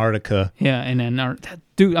right now. Antarctica. Yeah, and Antarctica.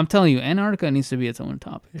 Dude, I'm telling you, Antarctica needs to be its own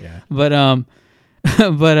topic. Yeah. But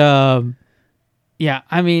yeah,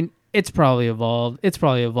 I mean, it's probably evolved. It's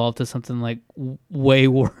probably evolved to something like way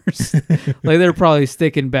worse. Like they're probably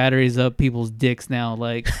sticking batteries up people's dicks now,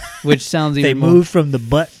 like, which sounds They even moved from the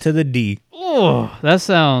butt to the D. Oh, that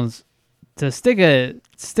sounds to stick a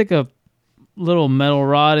little metal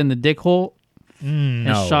rod in the dick hole and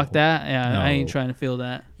No. shock that. Yeah, No. I ain't trying to feel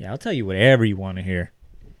that. Yeah, I'll tell you whatever you want to hear.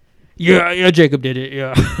 Yeah, Jacob did it.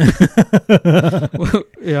 Yeah.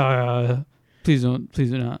 Yeah. Please do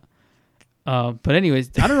not. But anyways,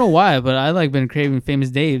 I don't know why, but I like been craving Famous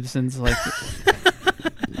Dave since like.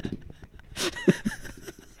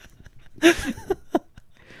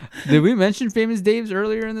 Did we mention Famous Dave's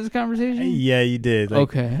earlier in this conversation? Yeah, you did. Like,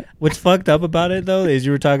 Okay. What's fucked up about it though is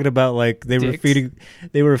you were talking about like they were Dicks.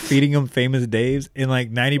 feeding them Famous Dave's, and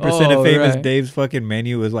like 90% Oh, of Famous right. Dave's fucking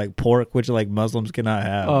menu was like pork, which like Muslims cannot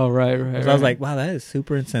have. Oh, right. So I was like, wow, that is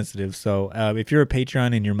super insensitive. So if you're a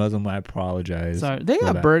Patreon and you're Muslim, I apologize. sorry. They for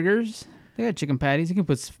got that. burgers. They got chicken patties. You can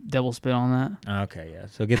put devil spit on that. Okay, yeah.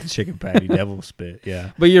 So get the chicken patty, devil spit,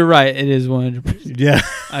 yeah. But you're right. It is 100%. Yeah.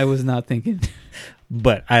 I was not thinking.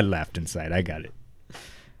 But I laughed inside. I got it.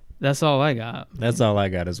 That's all I got. That's all I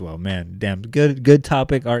got as well, man. Damn, good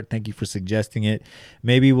topic, Art. Thank you for suggesting it.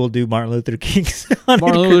 Maybe we'll do Martin Luther King's.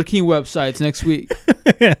 Martin Luther King websites next week.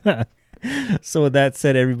 So with that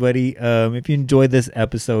said, everybody, if you enjoyed this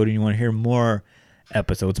episode and you want to hear more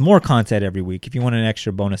episodes, more content every week, if you want an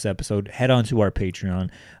extra bonus episode, head on to our Patreon,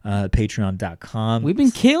 patreon.com. We've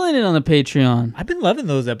been killing it on the Patreon. I've been loving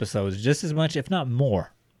those episodes just as much, if not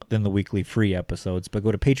more, than the weekly free episodes. But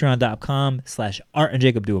go to patreon.com/Art and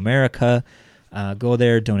Jacob Do America. Go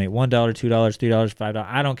there, donate $1, $2, $3, $5.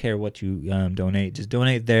 I don't care what you donate. Just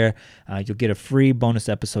donate there. You'll get a free bonus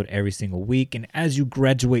episode every single week. And as you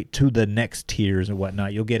graduate to the next tiers and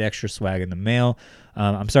whatnot, you'll get extra swag in the mail.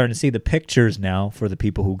 I'm starting to see the pictures now for the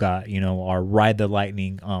people who got, our Ride the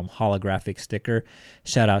Lightning holographic sticker.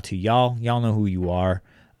 Shout out to y'all. Y'all know who you are.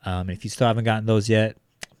 If you still haven't gotten those yet,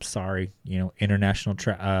 sorry. International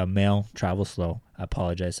mail travel slow. I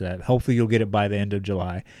apologize for that. Hopefully you'll get it by the end of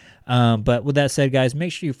July. But with that said, guys,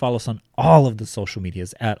 make sure you follow us on all of the social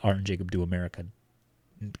medias at Art and Jacob Do America.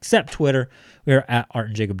 Except Twitter, we are at Art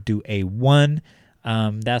and Jacob Do A1.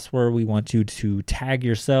 That's where we want you to tag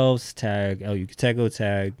yourselves, tag El Yucateco,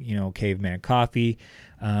 tag Caveman Coffee.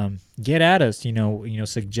 Get at us,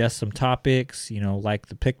 suggest some topics, like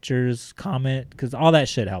the pictures, comment, because all that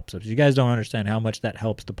shit helps us. You guys don't understand how much that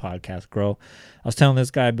helps the podcast grow. I was telling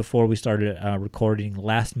this guy before we started recording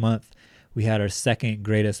last month. We had our second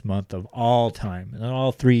greatest month of all time. In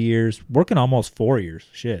all 3 years, working almost 4 years.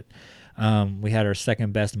 Shit. We had our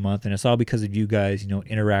second best month, and it's all because of you guys,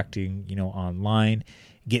 interacting, online,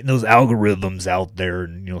 getting those algorithms out there,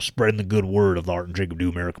 and spreading the good word of the Art and Jacob Do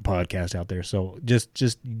America podcast out there. So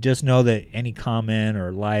just know that any comment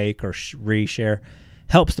or like or reshare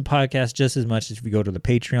helps the podcast just as much as if you go to the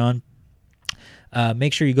Patreon.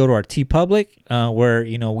 Make sure you go to our TeePublic, where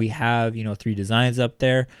we have 3 designs up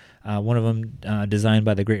there. One of them designed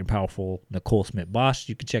by the great and powerful Nicole Smith Bosch.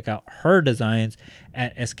 You can check out her designs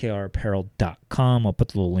at skrapparel.com. I'll put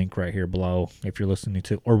the little link right here below if you're listening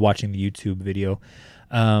to or watching the YouTube video.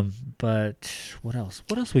 But what else?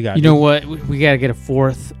 What else we got? You know what? We got to get a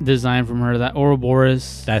 4th design from her. That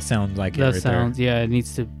Ouroboros. That sounds like that it sounds. there. Yeah, it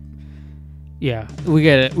needs to. Yeah, we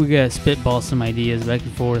gotta spitball some ideas back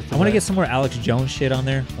and forth. I want to get some more Alex Jones shit on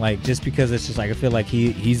there, like just because it's just like I feel like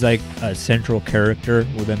he's like a central character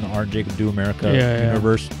within the Art and Jacob Do America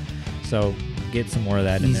universe. So get some more of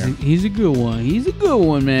that in there. He's a good one. He's a good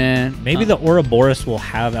one, man. Maybe the Ouroboros will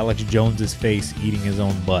have Alex Jones's face eating his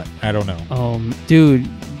own butt. I don't know. Dude,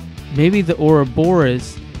 maybe the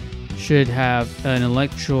Ouroboros should have an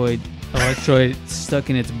electrode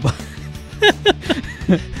stuck in its butt.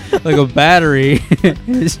 Like a battery.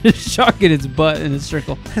 It's just shocking its butt in a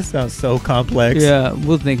circle. That sounds so complex. Yeah,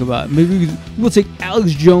 we'll think about it. Maybe we'll take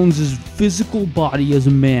Alex Jones's physical body as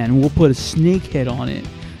a man and we'll put a snake head on it.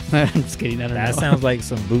 I'm just kidding. I don't know. That sounds like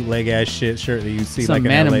some bootleg ass shirt that you see some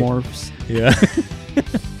like in LA. Manamorphs. Yeah.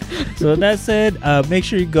 So with that said, make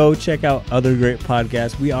sure you go check out other great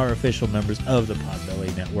podcasts. We are official members of the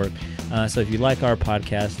Podbelly Network. So if you like our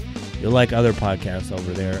podcast, you'll like other podcasts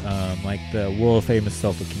over there, like the world famous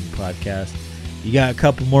Sofa King podcast. You got a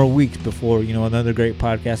couple more weeks before, another great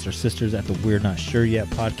podcast. Our sisters at the We're Not Sure Yet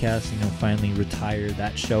podcast, finally retire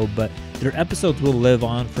that show. But their episodes will live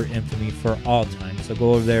on for infamy for all time. So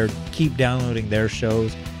go over there, keep downloading their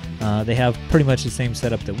shows. They have pretty much the same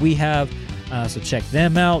setup that we have. So check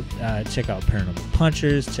them out. Check out Paranormal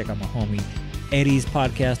Punchers. Check out my homie Eddie's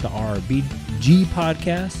podcast, the RRBG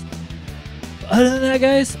podcast. Other than that,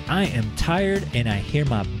 guys, I am tired and I hear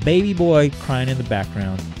my baby boy crying in the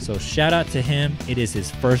background. So shout out to him. It is his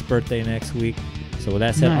first birthday next week. So with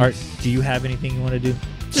that said, Nice. Art, do you have anything you want to do?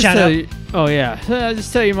 Just Shout tell out. you- oh yeah,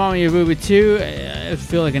 just tell your mama you're booby too. I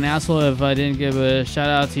feel like an asshole if I didn't give a shout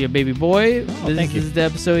out to your baby boy. Thank you. This is the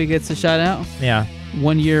episode he gets a shout out. Yeah.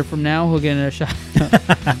 1 year from now he'll get a shout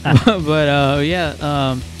out. but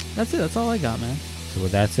that's it. That's all I got, man. So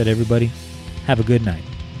with that said, everybody, have a good night.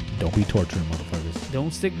 Don't be torturing motherfuckers.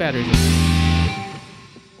 Don't stick batteries in me.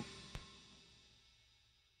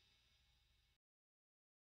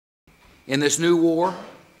 In this new war,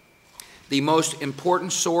 the most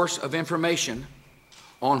important source of information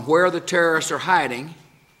on where the terrorists are hiding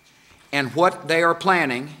and what they are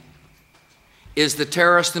planning is the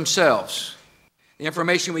terrorists themselves. The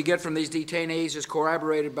information we get from these detainees is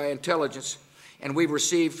corroborated by intelligence and we have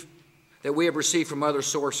received from other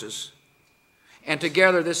sources. And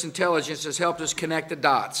together, this intelligence has helped us connect the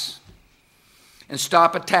dots and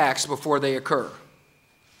stop attacks before they occur.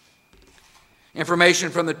 Information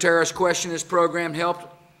from the Terrorist Questionist program helped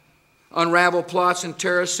unravel plots in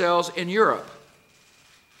terrorist cells in Europe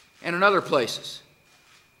and in other places.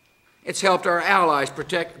 It's helped our allies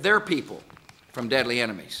protect their people from deadly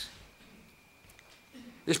enemies.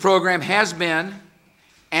 This program has been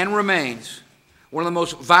and remains one of the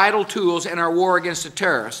most vital tools in our war against the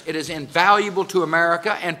terrorists. It is invaluable to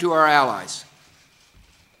America and to our allies.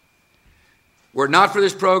 Were it not for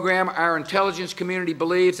this program, our intelligence community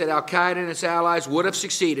believes that Al-Qaeda and its allies would have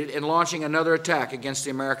succeeded in launching another attack against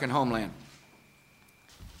the American homeland.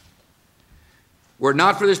 Were it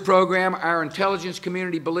not for this program, our intelligence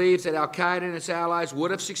community believes that Al-Qaeda and its allies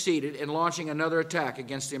would have succeeded in launching another attack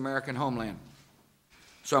against the American homeland.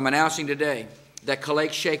 So I'm announcing today that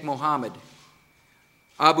Khalid Sheikh Mohammed,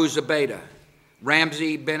 Abu Zubaydah,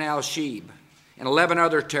 Ramzi bin al-Shibh, and 11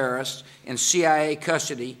 other terrorists in CIA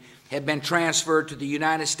custody have been transferred to the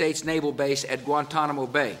United States Naval Base at Guantanamo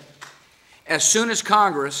Bay. As soon as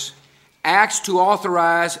Congress acts to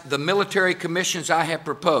authorize the military commissions I have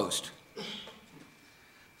proposed,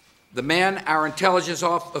 the men our intelligence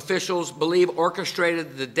officials believe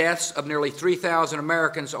orchestrated the deaths of nearly 3,000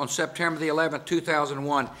 Americans on September the 11th,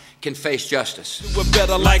 2001, can face justice. We're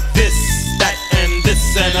better like this, that, and this,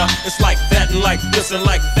 and it's like that, and like this, and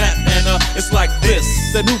like that, and it's like this.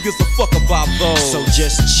 Then who gives a fuck about those? So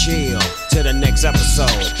just chill till the next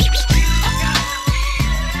episode.